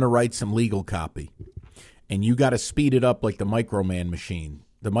 I'm going to write some legal copy, and you got to speed it up like the Micro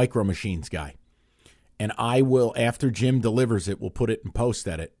Machines guy. And I will, after Jim delivers it, we'll put it in post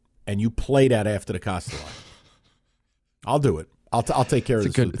edit, and you play that after the Costa line. I'll do it. I'll take care of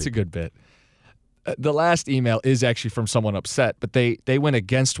it. It's a good bit. The last email is actually from someone upset, but they went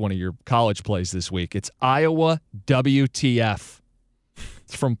against one of your college plays this week. It's Iowa WTF.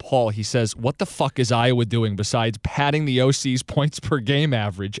 It's from Paul. He says, what the fuck is Iowa doing besides padding the OC's points per game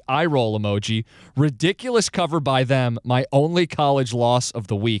average? Eye roll emoji. Ridiculous cover by them. My only college loss of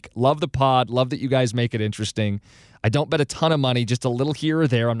the week. Love the pod. Love that you guys make it interesting. I don't bet a ton of money, just a little here or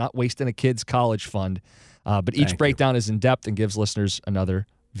there. I'm not wasting a kid's college fund. But each breakdown is in depth and gives listeners another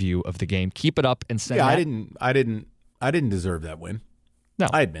view of the game. Keep it up and send. Yeah, I didn't deserve that win. No,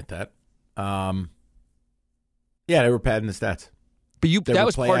 I admit that. Yeah, they were padding the stats. But that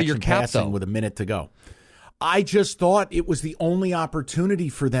was part of your cap, though. With a minute to go. I just thought it was the only opportunity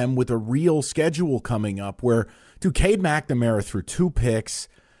for them with a real schedule coming up where, Cade McNamara threw 2 picks.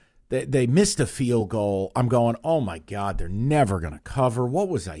 They missed a field goal. I'm going, oh, my God, they're never going to cover. What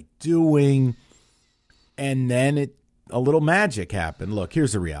was I doing? And then a little magic happened. Look,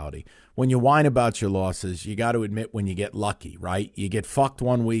 here's the reality. When you whine about your losses, you got to admit when you get lucky, right? You get fucked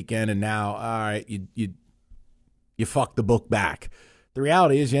one weekend, and now, all right, you fuck the book back. The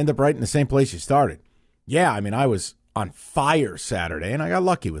reality is you end up right in the same place you started. Yeah, I mean, I was on fire Saturday, and I got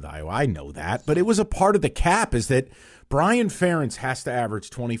lucky with Iowa. I know that. But it was a part of the cap is that Brian Ferentz has to average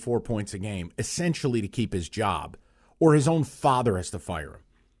 24 points a game, essentially to keep his job, or his own father has to fire him.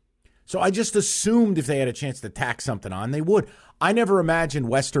 So I just assumed if they had a chance to tack something on, they would. I never imagined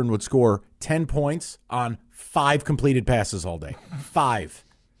Western would score 10 points on 5 completed passes all day. 5.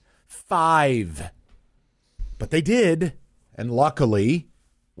 But they did, and luckily,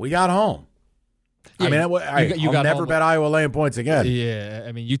 we got home. Yeah, I'll never bet Iowa laying points again. Yeah,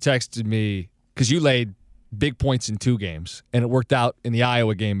 I mean, you texted me because you laid big points in 2 games, and it worked out in the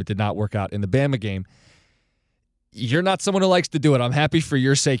Iowa game. It did not work out in the Bama game. You're not someone who likes to do it. I'm happy for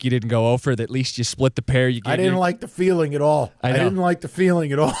your sake you didn't go over. That at least you split the pair. I didn't like the feeling at all. I didn't like the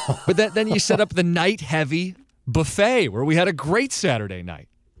feeling at all. But then you set up the night-heavy buffet where we had a great Saturday night.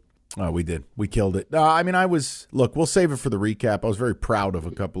 Oh, we did. We killed it. Look, we'll save it for the recap. I was very proud of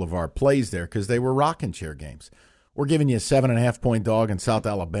a couple of our plays there because they were rocking chair games. We're giving you a 7.5-point dog in South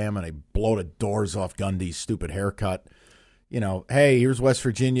Alabama, and they blow the doors off Gundy's stupid haircut. Hey, here's West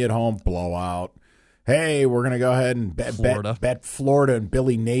Virginia at home, blowout. Hey, we're going to go ahead and bet Florida and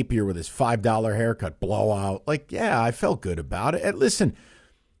Billy Napier with his $5 haircut, blowout. I felt good about it. And listen,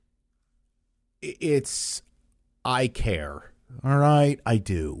 I care. All right, I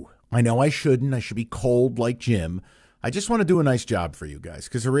do. I know I shouldn't. I should be cold like Jim. I just want to do a nice job for you guys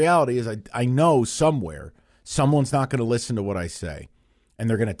because the reality is I know somewhere someone's not going to listen to what I say, and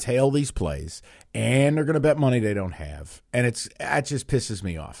they're going to tail these plays, and they're going to bet money they don't have, and that just pisses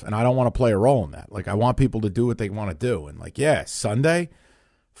me off, and I don't want to play a role in that. I want people to do what they want to do, and Sunday,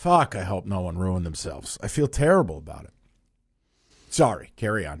 fuck, I hope no one ruined themselves. I feel terrible about it. Sorry,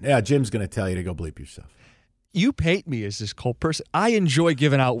 carry on. Yeah, Jim's going to tell you to go bleep yourself. You paint me as this cold person. I enjoy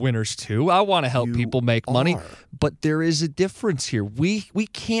giving out winners, too. I want to help people make money. But there is a difference here. We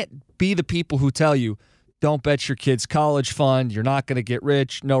can't be the people who tell you, don't bet your kid's college fund, you're not going to get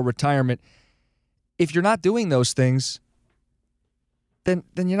rich, no retirement. If you're not doing those things, then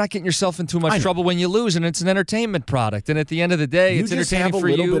you're not getting yourself in too much trouble when you lose, and it's an entertainment product. And at the end of the day, it's entertaining for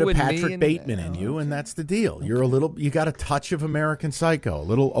you. You just have a little bit of Patrick Bateman in you, and that's the deal. You got a touch of American Psycho,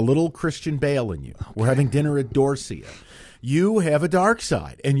 a little Christian Bale in you. Okay. We're having dinner at Dorsia. You have a dark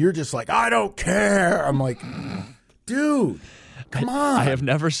side, and you're just like, I don't care. I'm like, dude, come on. I have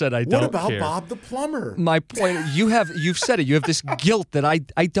never said I don't care. What about Bob the plumber? My point, you've said it. You have this guilt that I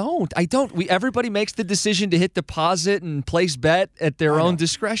don't. Everybody makes the decision to hit deposit and place bet at their own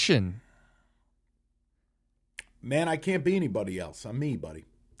discretion. Man, I can't be anybody else. I'm me, buddy.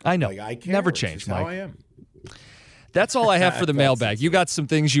 I know. I care. Never change, Mike. How I am. That's all I have for the mailbag. You got some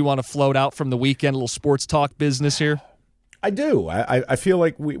things you want to float out from the weekend, a little sports talk business here? I do. I feel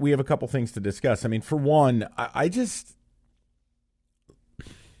like we have a couple things to discuss. I mean, for one, I just...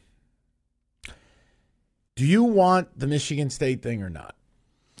 Do you want the Michigan State thing or not?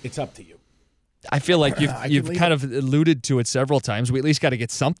 It's up to you. I feel like you've kind of alluded to it several times. We at least got to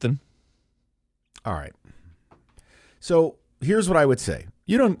get something. All right. So here's what I would say.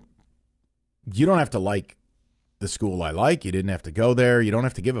 You don't have to like the school I like. You didn't have to go there. You don't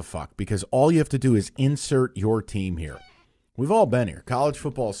have to give a fuck because all you have to do is insert your team here. We've all been here. College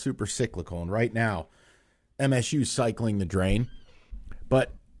football is super cyclical, and right now, MSU's cycling the drain.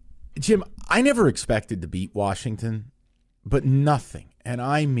 But, Jim, I never expected to beat Washington, but nothing, and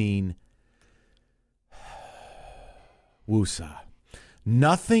I mean woosah,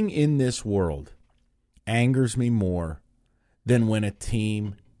 nothing in this world angers me more than when a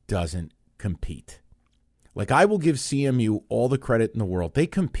team doesn't compete. Like, I will give CMU all the credit in the world. They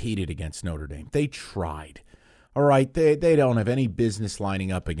competed against Notre Dame. They tried. All right, they don't have any business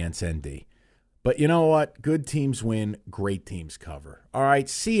lining up against ND. But you know what? Good teams win, great teams cover. All right,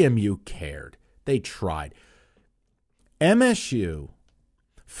 CMU cared. They tried. MSU,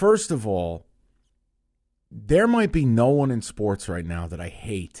 first of all, there might be no one in sports right now that I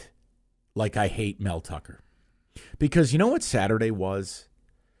hate like I hate Mel Tucker. Because you know what Saturday was?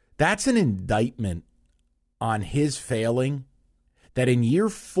 That's an indictment on his failing that in year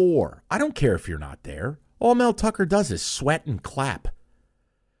 4, I don't care if you're not there, all Mel Tucker does is sweat and clap.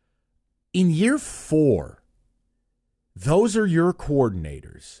 In year 4, those are your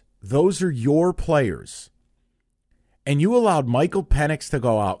coordinators. Those are your players. And you allowed Michael Penix to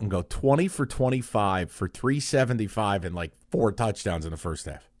go out and go 20 for 25 for 375 and like 4 touchdowns in the first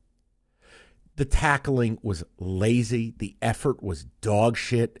half. The tackling was lazy. The effort was dog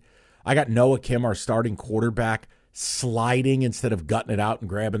shit. I got Noah Kim, our starting quarterback, sliding instead of gutting it out and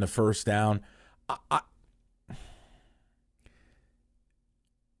grabbing the first down.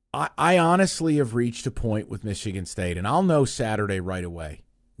 I honestly have reached a point with Michigan State, and I'll know Saturday right away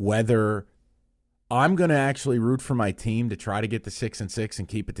whether I'm going to actually root for my team to try to get to 6-6 and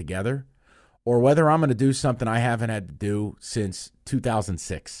keep it together, or whether I'm going to do something I haven't had to do since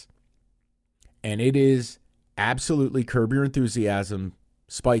 2006. And it is absolutely Curb Your Enthusiasm,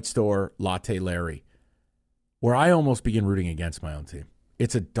 Spite Store, Latte Larry, where I almost begin rooting against my own team.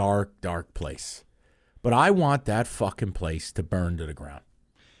 It's a dark, dark place. But I want that fucking place to burn to the ground.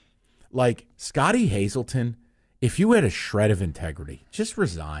 Like, Scotty Hazelton, if you had a shred of integrity, just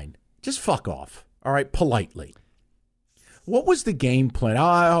resign. Just fuck off. All right, politely. What was the game plan?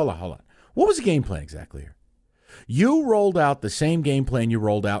 Hold on. What was the game plan exactly here? You rolled out the same game plan you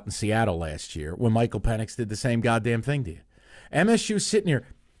rolled out in Seattle last year when Michael Penix did the same goddamn thing to you. MSU sitting here,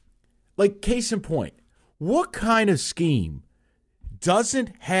 like, case in point, what kind of scheme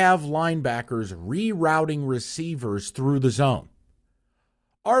doesn't have linebackers rerouting receivers through the zone?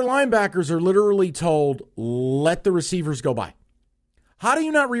 Our linebackers are literally told, let the receivers go by. How do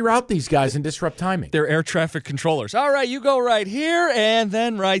you not reroute these guys and disrupt timing? They're air traffic controllers. All right, you go right here and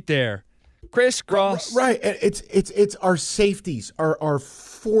then right there. Crisscross. Right. It's our safeties, our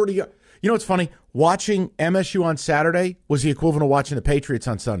 40. You know what's funny? Watching MSU on Saturday was the equivalent of watching the Patriots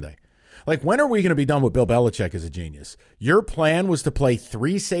on Sunday. Like, when are we going to be done with Bill Belichick as a genius? Your plan was to play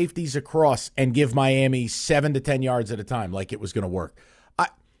 3 safeties across and give Miami 7 to 10 yards at a time like it was going to work.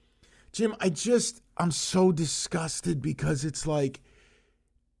 Jim, I'm so disgusted because it's like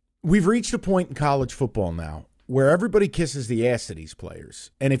we've reached a point in college football now where everybody kisses the ass of these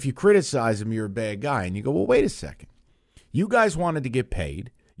players. And if you criticize them, you're a bad guy. And you go, well, wait a second. You guys wanted to get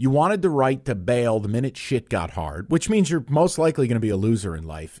paid. You wanted the right to bail the minute shit got hard, which means you're most likely going to be a loser in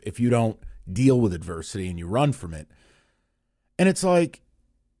life if you don't deal with adversity and you run from it. And it's like,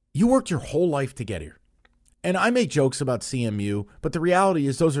 you worked your whole life to get here. And I make jokes about CMU, but the reality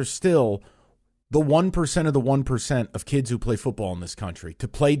is those are still the 1% of the 1% of kids who play football in this country to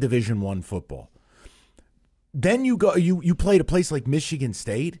play Division I football. Then you go, you play at a place like Michigan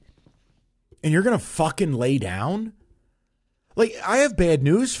State, and you're going to fucking lay down? Like, I have bad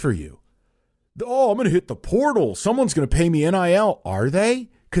news for you. Oh, I'm going to hit the portal. Someone's going to pay me NIL. Are they?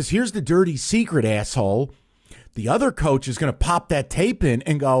 Because here's the dirty secret, asshole. The other coach is going to pop that tape in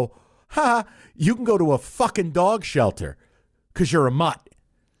and go, you can go to a fucking dog shelter because you're a mutt.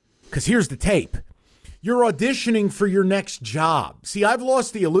 Because here's the tape. You're auditioning for your next job. See, I've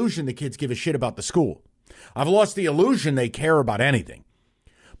lost the illusion the kids give a shit about the school. I've lost the illusion they care about anything.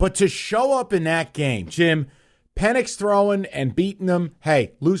 But to show up in that game, Jim, Penix throwing and beating them,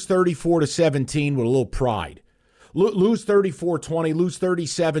 hey, lose 34-17 with a little pride. Lose 34-20, lose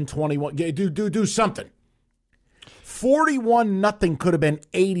 37-21. Do something. 41-0 could have been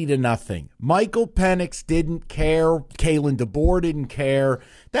 80-0. Michael Penix didn't care. Kalen DeBoer didn't care.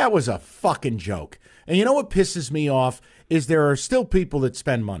 That was a fucking joke. And you know what pisses me off is there are still people that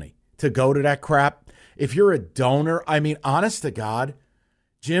spend money to go to that crap. If you're a donor, I mean, honest to God,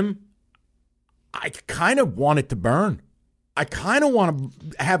 Jim, I kind of want it to burn. I kind of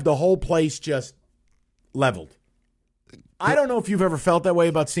want to have the whole place just leveled. I don't know if you've ever felt that way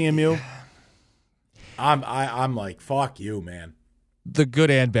about CMU. I'm like, fuck you, man. The good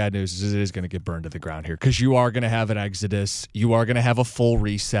and bad news is it is going to get burned to the ground here because you are going to have an exodus. You are going to have a full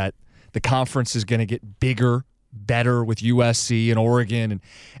reset. The conference is going to get bigger, better with USC and Oregon.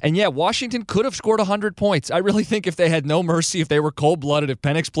 And yeah, Washington could have scored 100 points. I really think if they had no mercy, if they were cold-blooded, if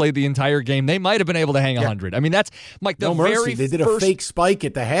Penix played the entire game, they might have been able to hang 100. I mean, that's Mike. No mercy. They did a fake spike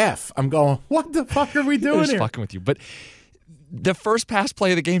at the half. I'm going, what the fuck are we doing here? Fucking with you. But the first pass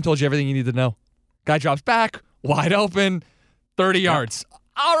play of the game told you everything you need to know. Guy drops back, wide open, 30 yards.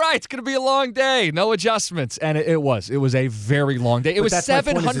 All right, it's going to be a long day. No adjustments. And it was. It was a very long day. It was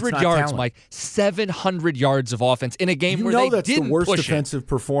 700 yards, talent. Mike. 700 yards of offense in a game where they didn't push it. You know that's the worst defensive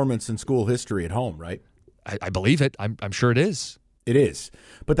performance in school history at home, right? I believe it. I'm sure it is. It is.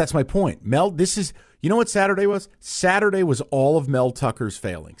 But that's my point. Mel, you know what Saturday was? Saturday was all of Mel Tucker's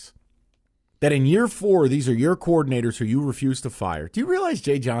failings. That in year 4, these are your coordinators who you refuse to fire. Do you realize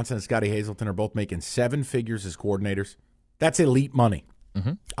Jay Johnson and Scotty Hazelton are both making 7 figures as coordinators? That's elite money.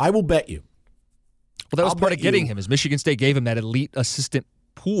 Mm-hmm. I will bet you. Well, that was part of getting him, is Michigan State gave him that elite assistant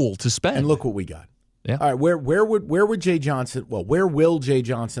pool to spend. And look what we got. Yeah. All right, where would Jay Johnson, where will Jay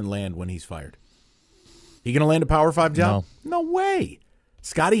Johnson land when he's fired? He going to land a Power 5 job? No way.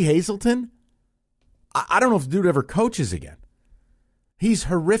 Scotty Hazelton? I don't know if the dude ever coaches again. He's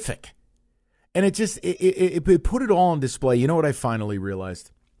horrific. And it just it put it all on display. You know what I finally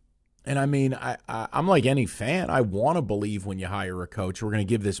realized? And I mean, I'm like any fan. I want to believe when you hire a coach, we're going to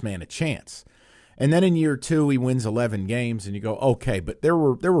give this man a chance. And then in year 2, he wins 11 games, and you go, okay, but there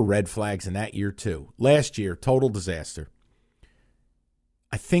were red flags in that year too. Last year, total disaster.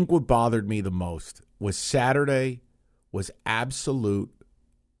 I think what bothered me the most was Saturday was absolute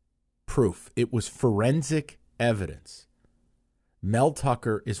proof. It was forensic evidence. Mel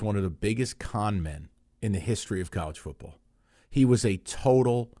Tucker is one of the biggest con men in the history of college football. He was a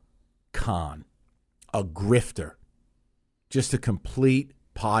total con, a grifter, just a complete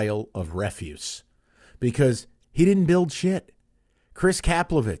pile of refuse because he didn't build shit. Chris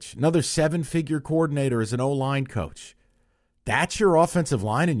Kaplovich, another 7-figure coordinator as an O-line coach. That's your offensive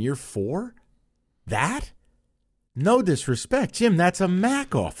line in year 4? That? No disrespect, Jim, that's a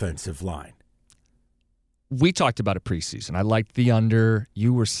MAC offensive line. We talked about it preseason. I liked the under.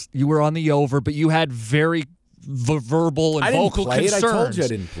 You were on the over, but you had very verbal and vocal concerns. I told you I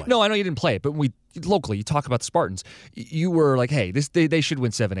didn't play. No, I know you didn't play it, but locally, you talk about the Spartans. You were like, hey, they should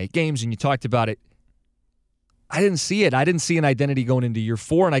win 7-8 games, and you talked about it. I didn't see it. I didn't see an identity going into year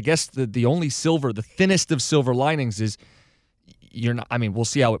 4, and I guess the only the thinnest of silver linings is you're not. I mean, we'll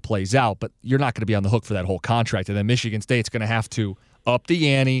see how it plays out, but you're not going to be on the hook for that whole contract, and then Michigan State's going to have to up the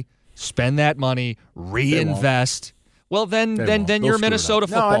ante, spend that money, reinvest. Well, then you're Minnesota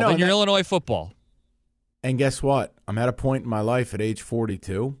football. Then you're Illinois football. And guess what? I'm at a point in my life at age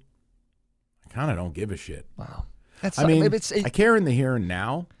 42. I kind of don't give a shit. Wow. I care in the here and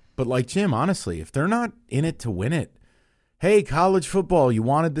now, but like Jim, honestly, if they're not in it to win it, hey, college football, you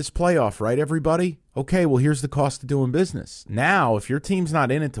wanted this playoff, right, everybody? Okay, well, here's the cost of doing business. Now, if your team's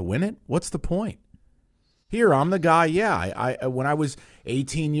not in it to win it, what's the point? Here, I'm the guy, I when I was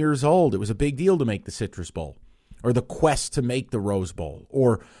 18 years old, it was a big deal to make the Citrus Bowl or the quest to make the Rose Bowl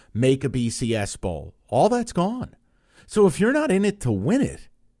or make a BCS Bowl. All that's gone. So if you're not in it to win it,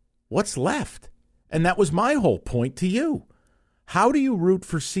 what's left? And that was my whole point to you. How do you root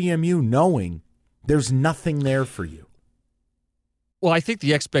for CMU knowing there's nothing there for you? Well, I think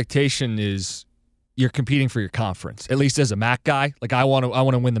the expectation is you're competing for your conference, at least as a MAC guy. Like, I want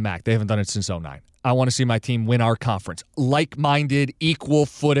to win the MAC. They haven't done it since 2009. I want to see my team win our conference. Like-minded, equal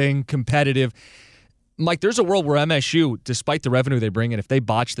footing, competitive. Mike, there's a world where MSU, despite the revenue they bring in, if they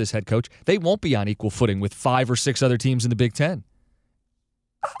botch this head coach, they won't be on equal footing with 5 or 6 other teams in the Big Ten.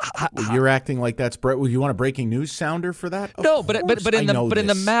 Well, you're acting like that's you want a breaking news sounder for that? No, but in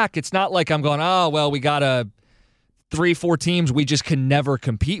the MAC, it's not like I'm going, oh, well, we got 3-4 teams we just can never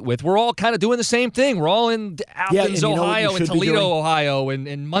compete with. We're all kind of doing the same thing. We're all in Athens, Ohio, and Toledo, Ohio,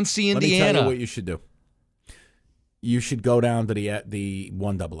 and Muncie, Indiana. Let me tell you what you should do. You should go down to the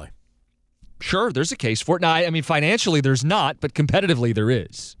 1AA. Sure, there's a case for it. Now, I mean, financially there's not, but competitively there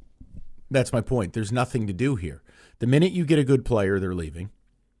is. That's my point. There's nothing to do here. The minute you get a good player, they're leaving.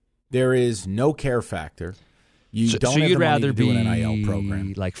 There is no care factor. You don't have the money to do an NIL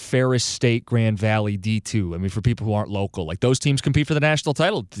program. Like Ferris State, Grand Valley, D2. I mean, for people who aren't local, like those teams compete for the national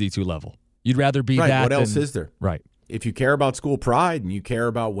title at the D2 level. You'd rather be that. What else is there? Right. If you care about school pride and you care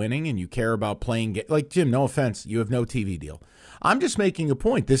about winning and you care about playing, like Jim, no offense, you have no TV deal. I'm just making a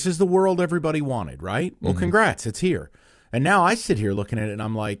point. This is the world everybody wanted, right? Well, congrats, it's here. And now I sit here looking at it and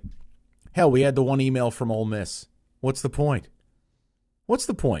I'm like, hell, we had the one email from Ole Miss. What's the point? What's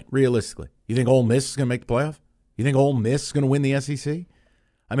the point, realistically? You think Ole Miss is going to make the playoff? You think Ole Miss is going to win the SEC?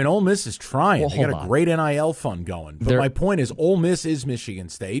 I mean, Ole Miss is trying. Well, they got hold a on. great NIL fund going. But my point is, Ole Miss is Michigan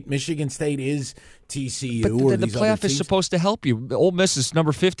State. Michigan State is TCU. But or the these playoff other is teams. supposed to help you. Ole Miss is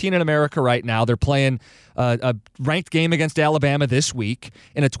number 15 in America right now. They're playing a ranked game against Alabama this week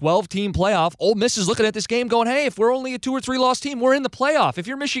in a 12-team playoff. Ole Miss is looking at this game going, hey, if we're only a 2 or 3 loss team, we're in the playoff. If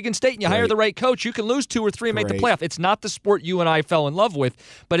you're Michigan State and you hire the right coach, you can lose 2 or 3 and make the playoff. It's not the sport you and I fell in love with,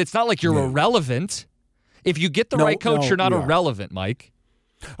 but it's not like you're irrelevant. If you get the right coach, you're not irrelevant, Mike.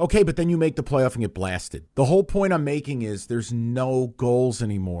 Okay, but then you make the playoff and get blasted. The whole point I'm making is there's no goals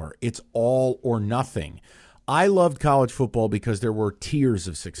anymore. It's all or nothing. I loved college football because there were tiers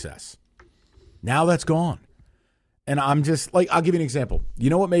of success. Now that's gone. And I'm just like, I'll give you an example. You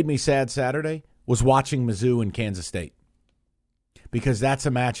know what made me sad Saturday? Was watching Mizzou and Kansas State. Because that's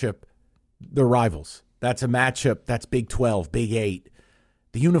a matchup, they're rivals. That's a matchup, that's Big 12, Big 8.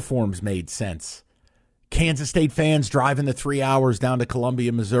 The uniforms made sense. Kansas State fans driving the 3 hours down to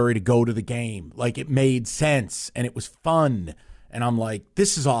Columbia, Missouri to go to the game. Like, it made sense, and it was fun. And I'm like,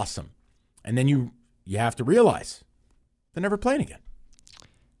 this is awesome. And then you have to realize they're never playing again.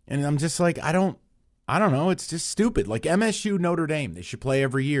 And I'm just like, I don't know. It's just stupid. Like MSU, Notre Dame, they should play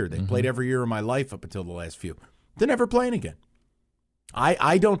every year. They played every year of my life up until the last few. They're never playing again.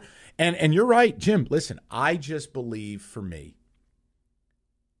 I don't. And you're right, Jim. Listen, I just believe for me,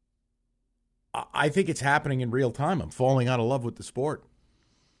 I think it's happening in real time. I'm falling out of love with the sport.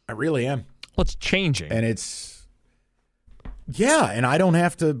 I really am. Well, it's changing. And and I don't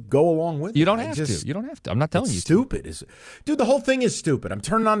have to go along with it. You don't have to. You don't have to. I'm not telling you. It's stupid. Dude, the whole thing is stupid. I'm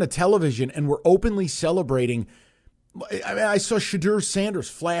turning on the television and we're openly celebrating. I mean, I saw Shadur Sanders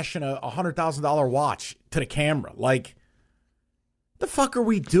flashing a $100,000 watch to the camera. Like, the fuck are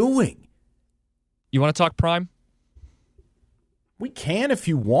we doing? You want to talk Prime? We can if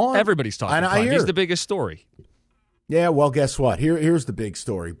you want. Everybody's talking Prime. He's the biggest story. Yeah, well, guess what? Here's the big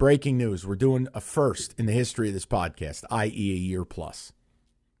story. Breaking news. We're doing a first in the history of this podcast, i.e. a year plus.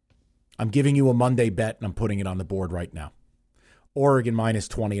 I'm giving you a Monday bet, and I'm putting it on the board right now. Oregon minus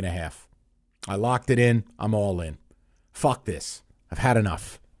 20.5. I locked it in. I'm all in. Fuck this. I've had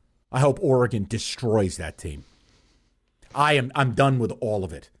enough. I hope Oregon destroys that team. I'm done with all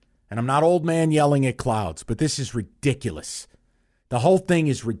of it. And I'm not old man yelling at clouds, but this is ridiculous. The whole thing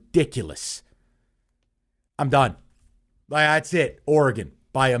is ridiculous. I'm done. That's it. Oregon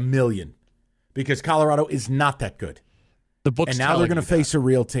by 1 million. Because Colorado is not that good. The book's and now they're going to face a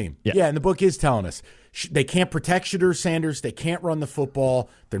real team. Yeah, and the book is telling us they can't protect Shadur Sanders. They can't run the football.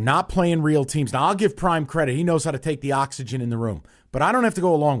 They're not playing real teams. Now, I'll give Prime credit. He knows how to take the oxygen in the room. But I don't have to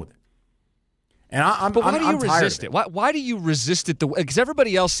go along with it. And but why do you resist it? Why do you resist it? Because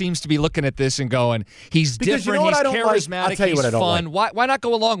everybody else seems to be looking at this and going, he's different, he's charismatic, he's fun. Why not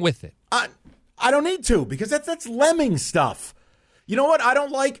go along with it? I don't need to, because that's lemming stuff. You know what I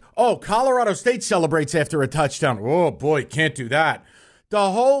don't like? Oh, Colorado State celebrates after a touchdown. Oh, boy, can't do that.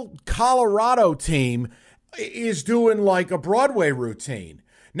 The whole Colorado team is doing like a Broadway routine.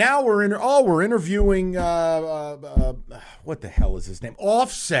 Now we're interviewing, what the hell is his name?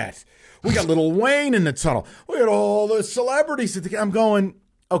 Offset. We got Lil Wayne in the tunnel. We got all the celebrities. I'm going,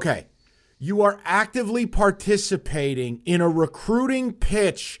 okay, you are actively participating in a recruiting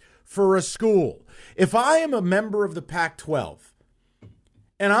pitch for a school. If I am a member of the Pac-12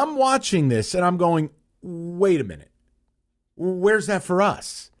 and I'm watching this and I'm going, wait a minute, where's that for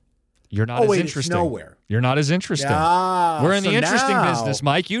us? You're not as interesting. It's nowhere. You're not as interesting. We're in the interesting business,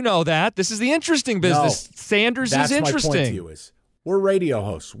 Mike. You know that. This is the interesting business. No, Sanders is interesting. That's my point to you is, we're radio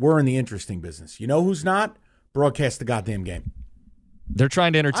hosts. We're in the interesting business. You know who's not? Broadcast the goddamn game. They're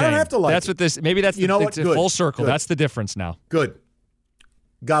trying to entertain. I don't have to like That's what this. Maybe that's it's full circle. Good. That's the difference now. Good.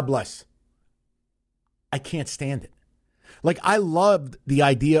 God bless. I can't stand it. Like, I loved the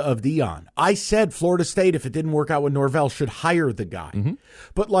idea of Dion. I said Florida State, if it didn't work out with Norvell, should hire the guy. Mm-hmm.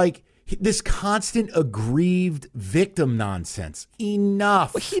 But like this constant aggrieved victim nonsense.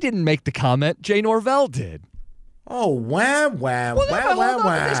 Enough. Well, he didn't make the comment. Jay Norvell did. Oh, wow.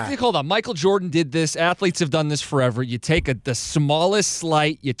 Hold on. Michael Jordan did this. Athletes have done this forever. You take the smallest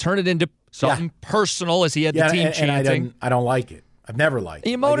slight, you turn it into something personal, as he had the team chanting. And I don't like it. I've never liked it.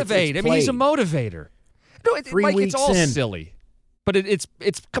 You motivate. It's he's a motivator. No, Mike, it's all silly. But it's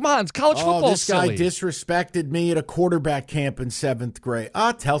come on, it's college football. This guy disrespected me at a quarterback camp in 7th grade.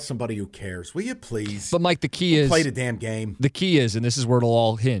 Tell somebody who cares, will you please? But Mike, the key is play the damn game. The key is, and this is where it'll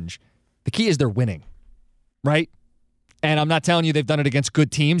all hinge. The key is they're winning, right? And I'm not telling you they've done it against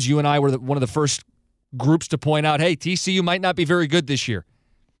good teams. You and I were one of the first groups to point out, hey, TCU might not be very good this year,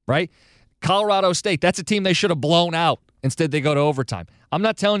 right? Colorado State, that's a team they should have blown out. Instead, they go to overtime. I'm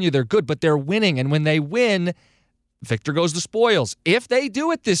not telling you they're good, but they're winning. And when they win, Victor goes the spoils. If they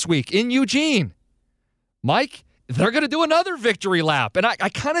do it this week in Eugene, Mike, they're going to do another victory lap. And I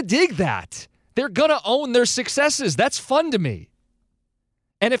kind of dig that. They're going to own their successes. That's fun to me.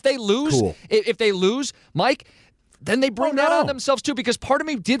 And if they lose, if they lose, Mike, then they bring that on themselves too, because part of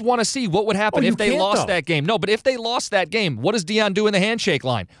me did want to see what would happen if they lost that game. No, but if they lost that game, what does Dion do in the handshake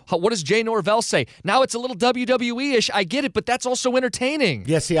line? What does Jay Norvell say? Now it's a little WWE-ish. I get it, but that's also entertaining.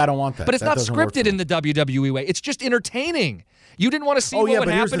 Yeah, see, I don't want that. But it's not scripted in the WWE way. It's just entertaining. You didn't want to see what would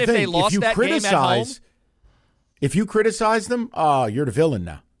happen if they lost that game at home? If you criticize them, you're the villain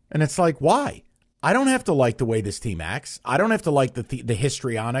now. And it's like, why? I don't have to like the way this team acts. I don't have to like the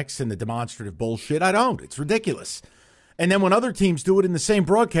histrionics and the demonstrative bullshit. I don't. It's ridiculous. And then when other teams do it in the same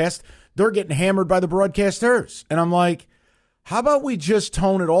broadcast, they're getting hammered by the broadcasters. And I'm like, how about we just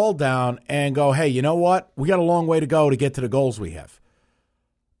tone it all down and go, hey, you know what? We got a long way to go to get to the goals we have.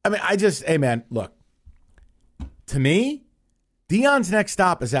 I mean, hey, man, look. To me, Dion's next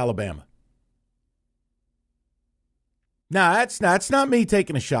stop is Alabama. Now, that's not me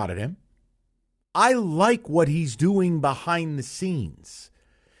taking a shot at him. I like what he's doing behind the scenes.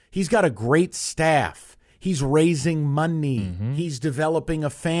 He's got a great staff. He's raising money. Mm-hmm. He's developing a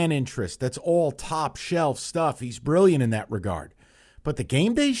fan interest. That's all top shelf stuff. He's brilliant in that regard. But the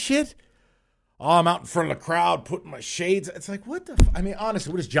game day shit? Oh, I'm out in front of the crowd putting my shades. It's like, what the I mean,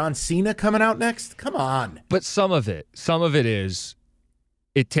 honestly, what is John Cena coming out next? Come on. But some of it is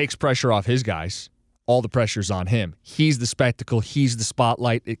it takes pressure off his guys. All the pressure's on him. He's the spectacle. He's the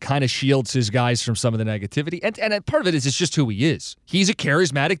spotlight. It kind of shields his guys from some of the negativity. And part of it is it's just who he is. He's a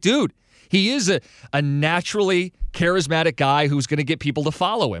charismatic dude. He is a naturally charismatic guy who's going to get people to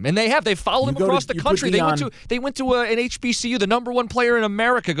follow him. And they followed him across the country. They went to an HBCU. The number one player in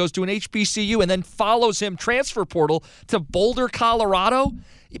America goes to an HBCU and then follows him transfer portal to Boulder, Colorado.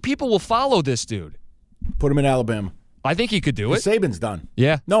 People will follow this dude. Put him in Alabama. I think he could do it. Saban's done.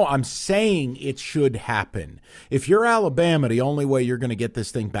 Yeah. No, I'm saying it should happen. If you're Alabama, the only way you're going to get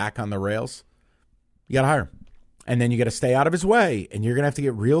this thing back on the rails, you got to hire him. And then you got to stay out of his way, and you're going to have to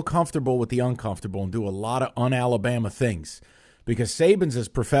get real comfortable with the uncomfortable and do a lot of un-Alabama things because Saban's as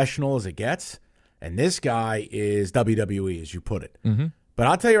professional as it gets, and this guy is WWE, as you put it. Mm-hmm. But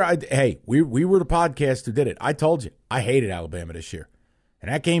I'll tell you, we were the podcast who did it. I told you, I hated Alabama this year.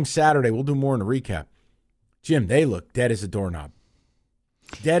 And that game Saturday, we'll do more in the recap. Jim, they look dead as a doorknob.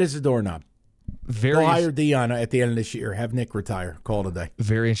 Dead as a doorknob. Go hire Dion at the end of this year. Have Nick retire. Call it a day.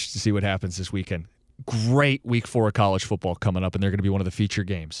 Very interested to see what happens this weekend. Great week 4 of college football coming up, and they're going to be one of the feature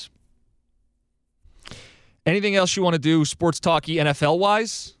games. Anything else you want to do sports talky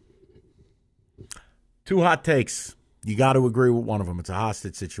NFL-wise? 2 hot takes. You got to agree with one of them. It's a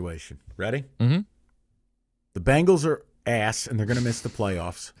hostage situation. Ready? Mm-hmm. The Bengals are ass, and they're going to miss the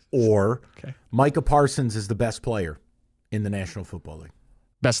playoffs. Or Micah Parsons is the best player in the National Football League.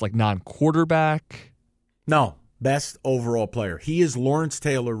 Best, like, non-quarterback? No, best overall player. He is Lawrence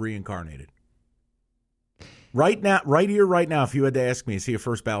Taylor reincarnated. Right now, right here, right now, if you had to ask me, is he a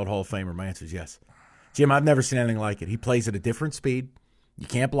first ballot Hall of Famer? My answer is yes. Jim, I've never seen anything like it. He plays at a different speed. You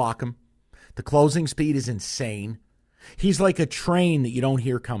can't block him. The closing speed is insane. He's like a train that you don't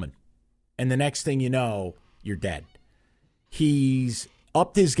hear coming. And the next thing you know, you're dead. He's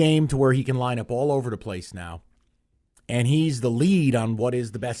upped his game to where he can line up all over the place now. And he's the lead on what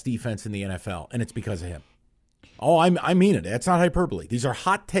is the best defense in the NFL. And it's because of him. Oh, I mean it. That's not hyperbole. These are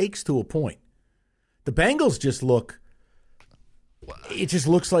hot takes to a point. The Bengals just looks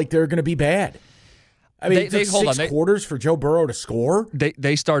like they're going to be bad. I mean, it took 6 quarters for Joe Burrow to score.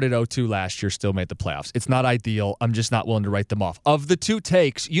 They started 0-2 last year, still made the playoffs. It's not ideal. I'm just not willing to write them off. Of the 2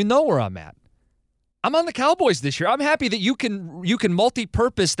 takes, you know where I'm at. I'm on the Cowboys this year. I'm happy that you can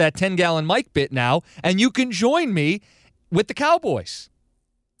multi-purpose that 10-gallon mic bit now, and you can join me with the Cowboys.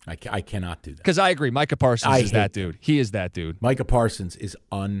 I cannot do that. Because I agree. Micah Parsons is that dude. He is that dude. Micah Parsons is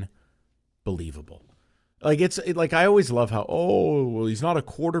unbelievable. Like I always love how, he's not a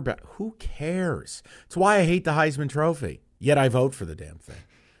quarterback. Who cares? It's why I hate the Heisman Trophy. Yet I vote for the damn thing.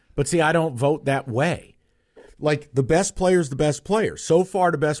 But see, I don't vote that way. Like, the best player is the best player. So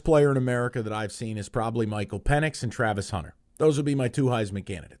far, the best player in America that I've seen is probably Michael Penix and Travis Hunter. Those would be my 2 Heisman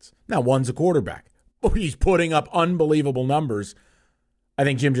candidates. Now, one's a quarterback. Oh, he's putting up unbelievable numbers. I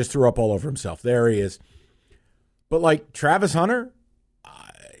think Jim just threw up all over himself. There he is. But, like, Travis Hunter,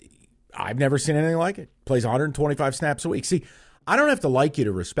 I've never seen anything like it. Plays 125 snaps a week. See, I don't have to like you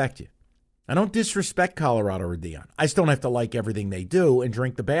to respect you. I don't disrespect Colorado or Dion. I just don't have to like everything they do and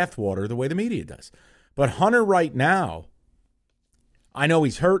drink the bathwater the way the media does. But Hunter right now, I know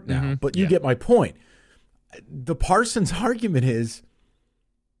he's hurt now, but you get my point. The Parsons argument is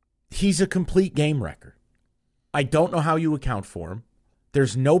he's a complete game wrecker. I don't know how you account for him.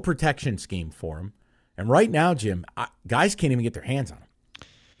 There's no protection scheme for him. And right now, Jim, guys can't even get their hands on him.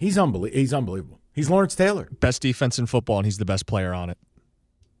 He's unbelievable. He's Lawrence Taylor. Best defense in football, and he's the best player on it.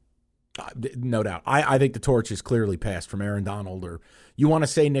 No doubt. I think the torch is clearly passed from Aaron Donald. Or you want to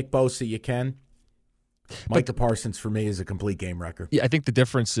say Nick Bosa, you can. Micah Parsons, for me, is a complete game wrecker. Yeah, I think the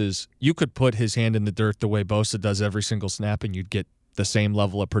difference is you could put his hand in the dirt the way Bosa does every single snap, and you'd get the same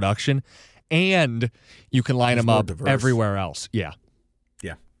level of production. And you can line him up diverse everywhere else. Yeah.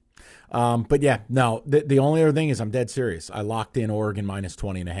 Yeah. But, yeah, no, the only other thing is I'm dead serious. I locked in Oregon minus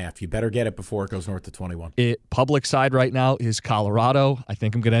 20.5. You better get it before it goes north to 21. Public side right now is Colorado. I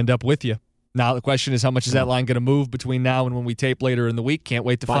think I'm going to end up with you. Now the question is, how much is that line going to move between now and when we tape later in the week? Can't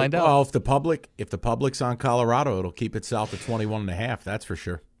wait to find out. Well, if the public's on Colorado, it'll keep it south of 21.5. That's for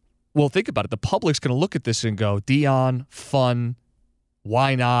sure. Well, think about it. The public's going to look at this and go, Deion, fun,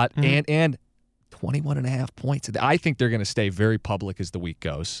 why not? Mm-hmm. And 21.5 points. I think they're going to stay very public as the week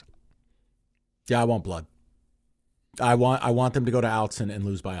goes. Yeah, I want blood. I want them to go to Outson and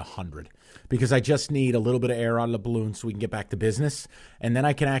lose by 100 because I just need a little bit of air on the balloon so we can get back to business, and then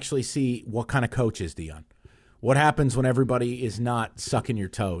I can actually see what kind of coach is Deion. What happens when everybody is not sucking your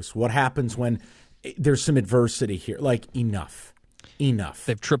toes? What happens when there's some adversity here? Like, enough.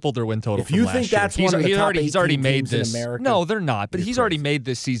 They've tripled their win total. If you think that's one of the top 18 he's already made teams this. in America, no, they're not. But he's already made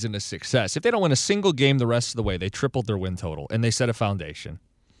this season a success. If they don't win a single game the rest of the way, they tripled their win total and they set a foundation.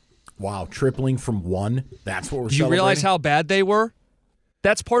 Wow, tripling from 1. That's what we're Do you realize how bad they were?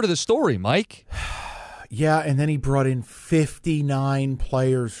 That's part of the story, Mike. Yeah, and then he brought in 59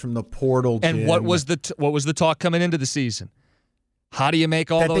 players from the portal. Jim. And what was the talk coming into the season? How do you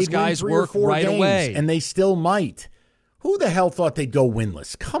make all those guys work right away? And they still might. Who the hell thought they'd go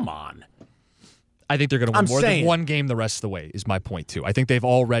winless? Come on. I think they're going to win more than one game the rest of the way, is my point, too. I think they've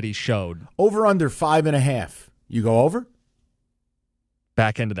already showed. Over under 5.5. You go over?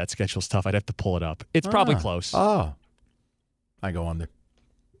 Back end of that schedule's tough. I'd have to pull it up. It's probably close. Oh. I go under.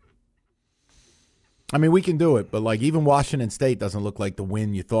 I mean, we can do it, but like even Washington State doesn't look like the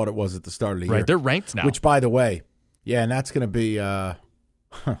win you thought it was at the start of the year. Right, they're ranked now. Which, by the way, yeah, and that's going to be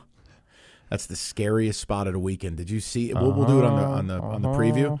that's the scariest spot of the weekend. Did you see? We'll do it on the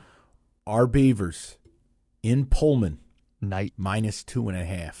preview. Our Beavers in Pullman, night minus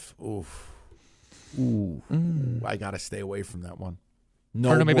 2.5. Oof. Ooh. I got to stay away from that one.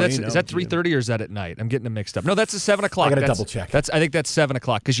 No, maybe is that 3:30 or is that at night? I'm getting them mixed up. No, that's a 7 o'clock. I got to double check. I think that's 7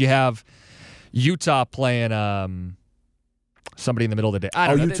 o'clock because you have Utah playing somebody in the middle of the day. I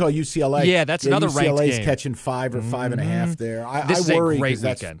don't know. Utah, UCLA. Yeah, that's another ranked game. UCLA's catching 5 or 5.5 there. This is worry a great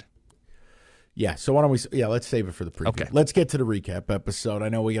weekend. Yeah, so why don't we? Yeah, let's save it for the preview. Okay. Let's get to the recap episode. I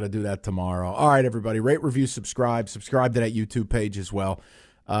know we got to do that tomorrow. All right, everybody, rate, review, subscribe. Subscribe to that YouTube page as well.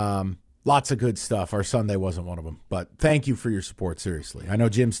 Lots of good stuff. Our Sunday wasn't one of them, but thank you for your support. Seriously, I know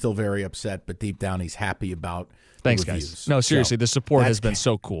Jim's still very upset, but deep down he's happy about. Thanks, the reviews. guys. No, seriously, the support has been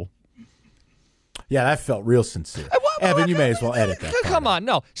so cool. Yeah, that felt real sincere. Evan, you may as well edit that. Come on,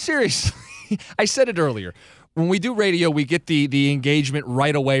 no, seriously. I said it earlier. When we do radio, we get the engagement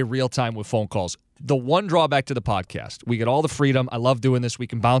right away, real time with phone calls. The one drawback to the podcast, we get all the freedom. I love doing this. We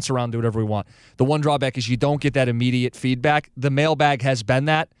can bounce around, do whatever we want. The one drawback is you don't get that immediate feedback. The mailbag has been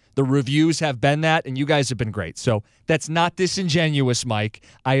that. The reviews have been that, and you guys have been great. So that's not disingenuous, Mike.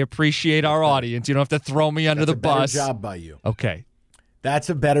 I appreciate our audience. You don't have to throw me under the bus. That's a better job by you. Okay. That's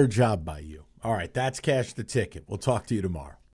a better job by you. All right, that's Cash the Ticket. We'll talk to you tomorrow.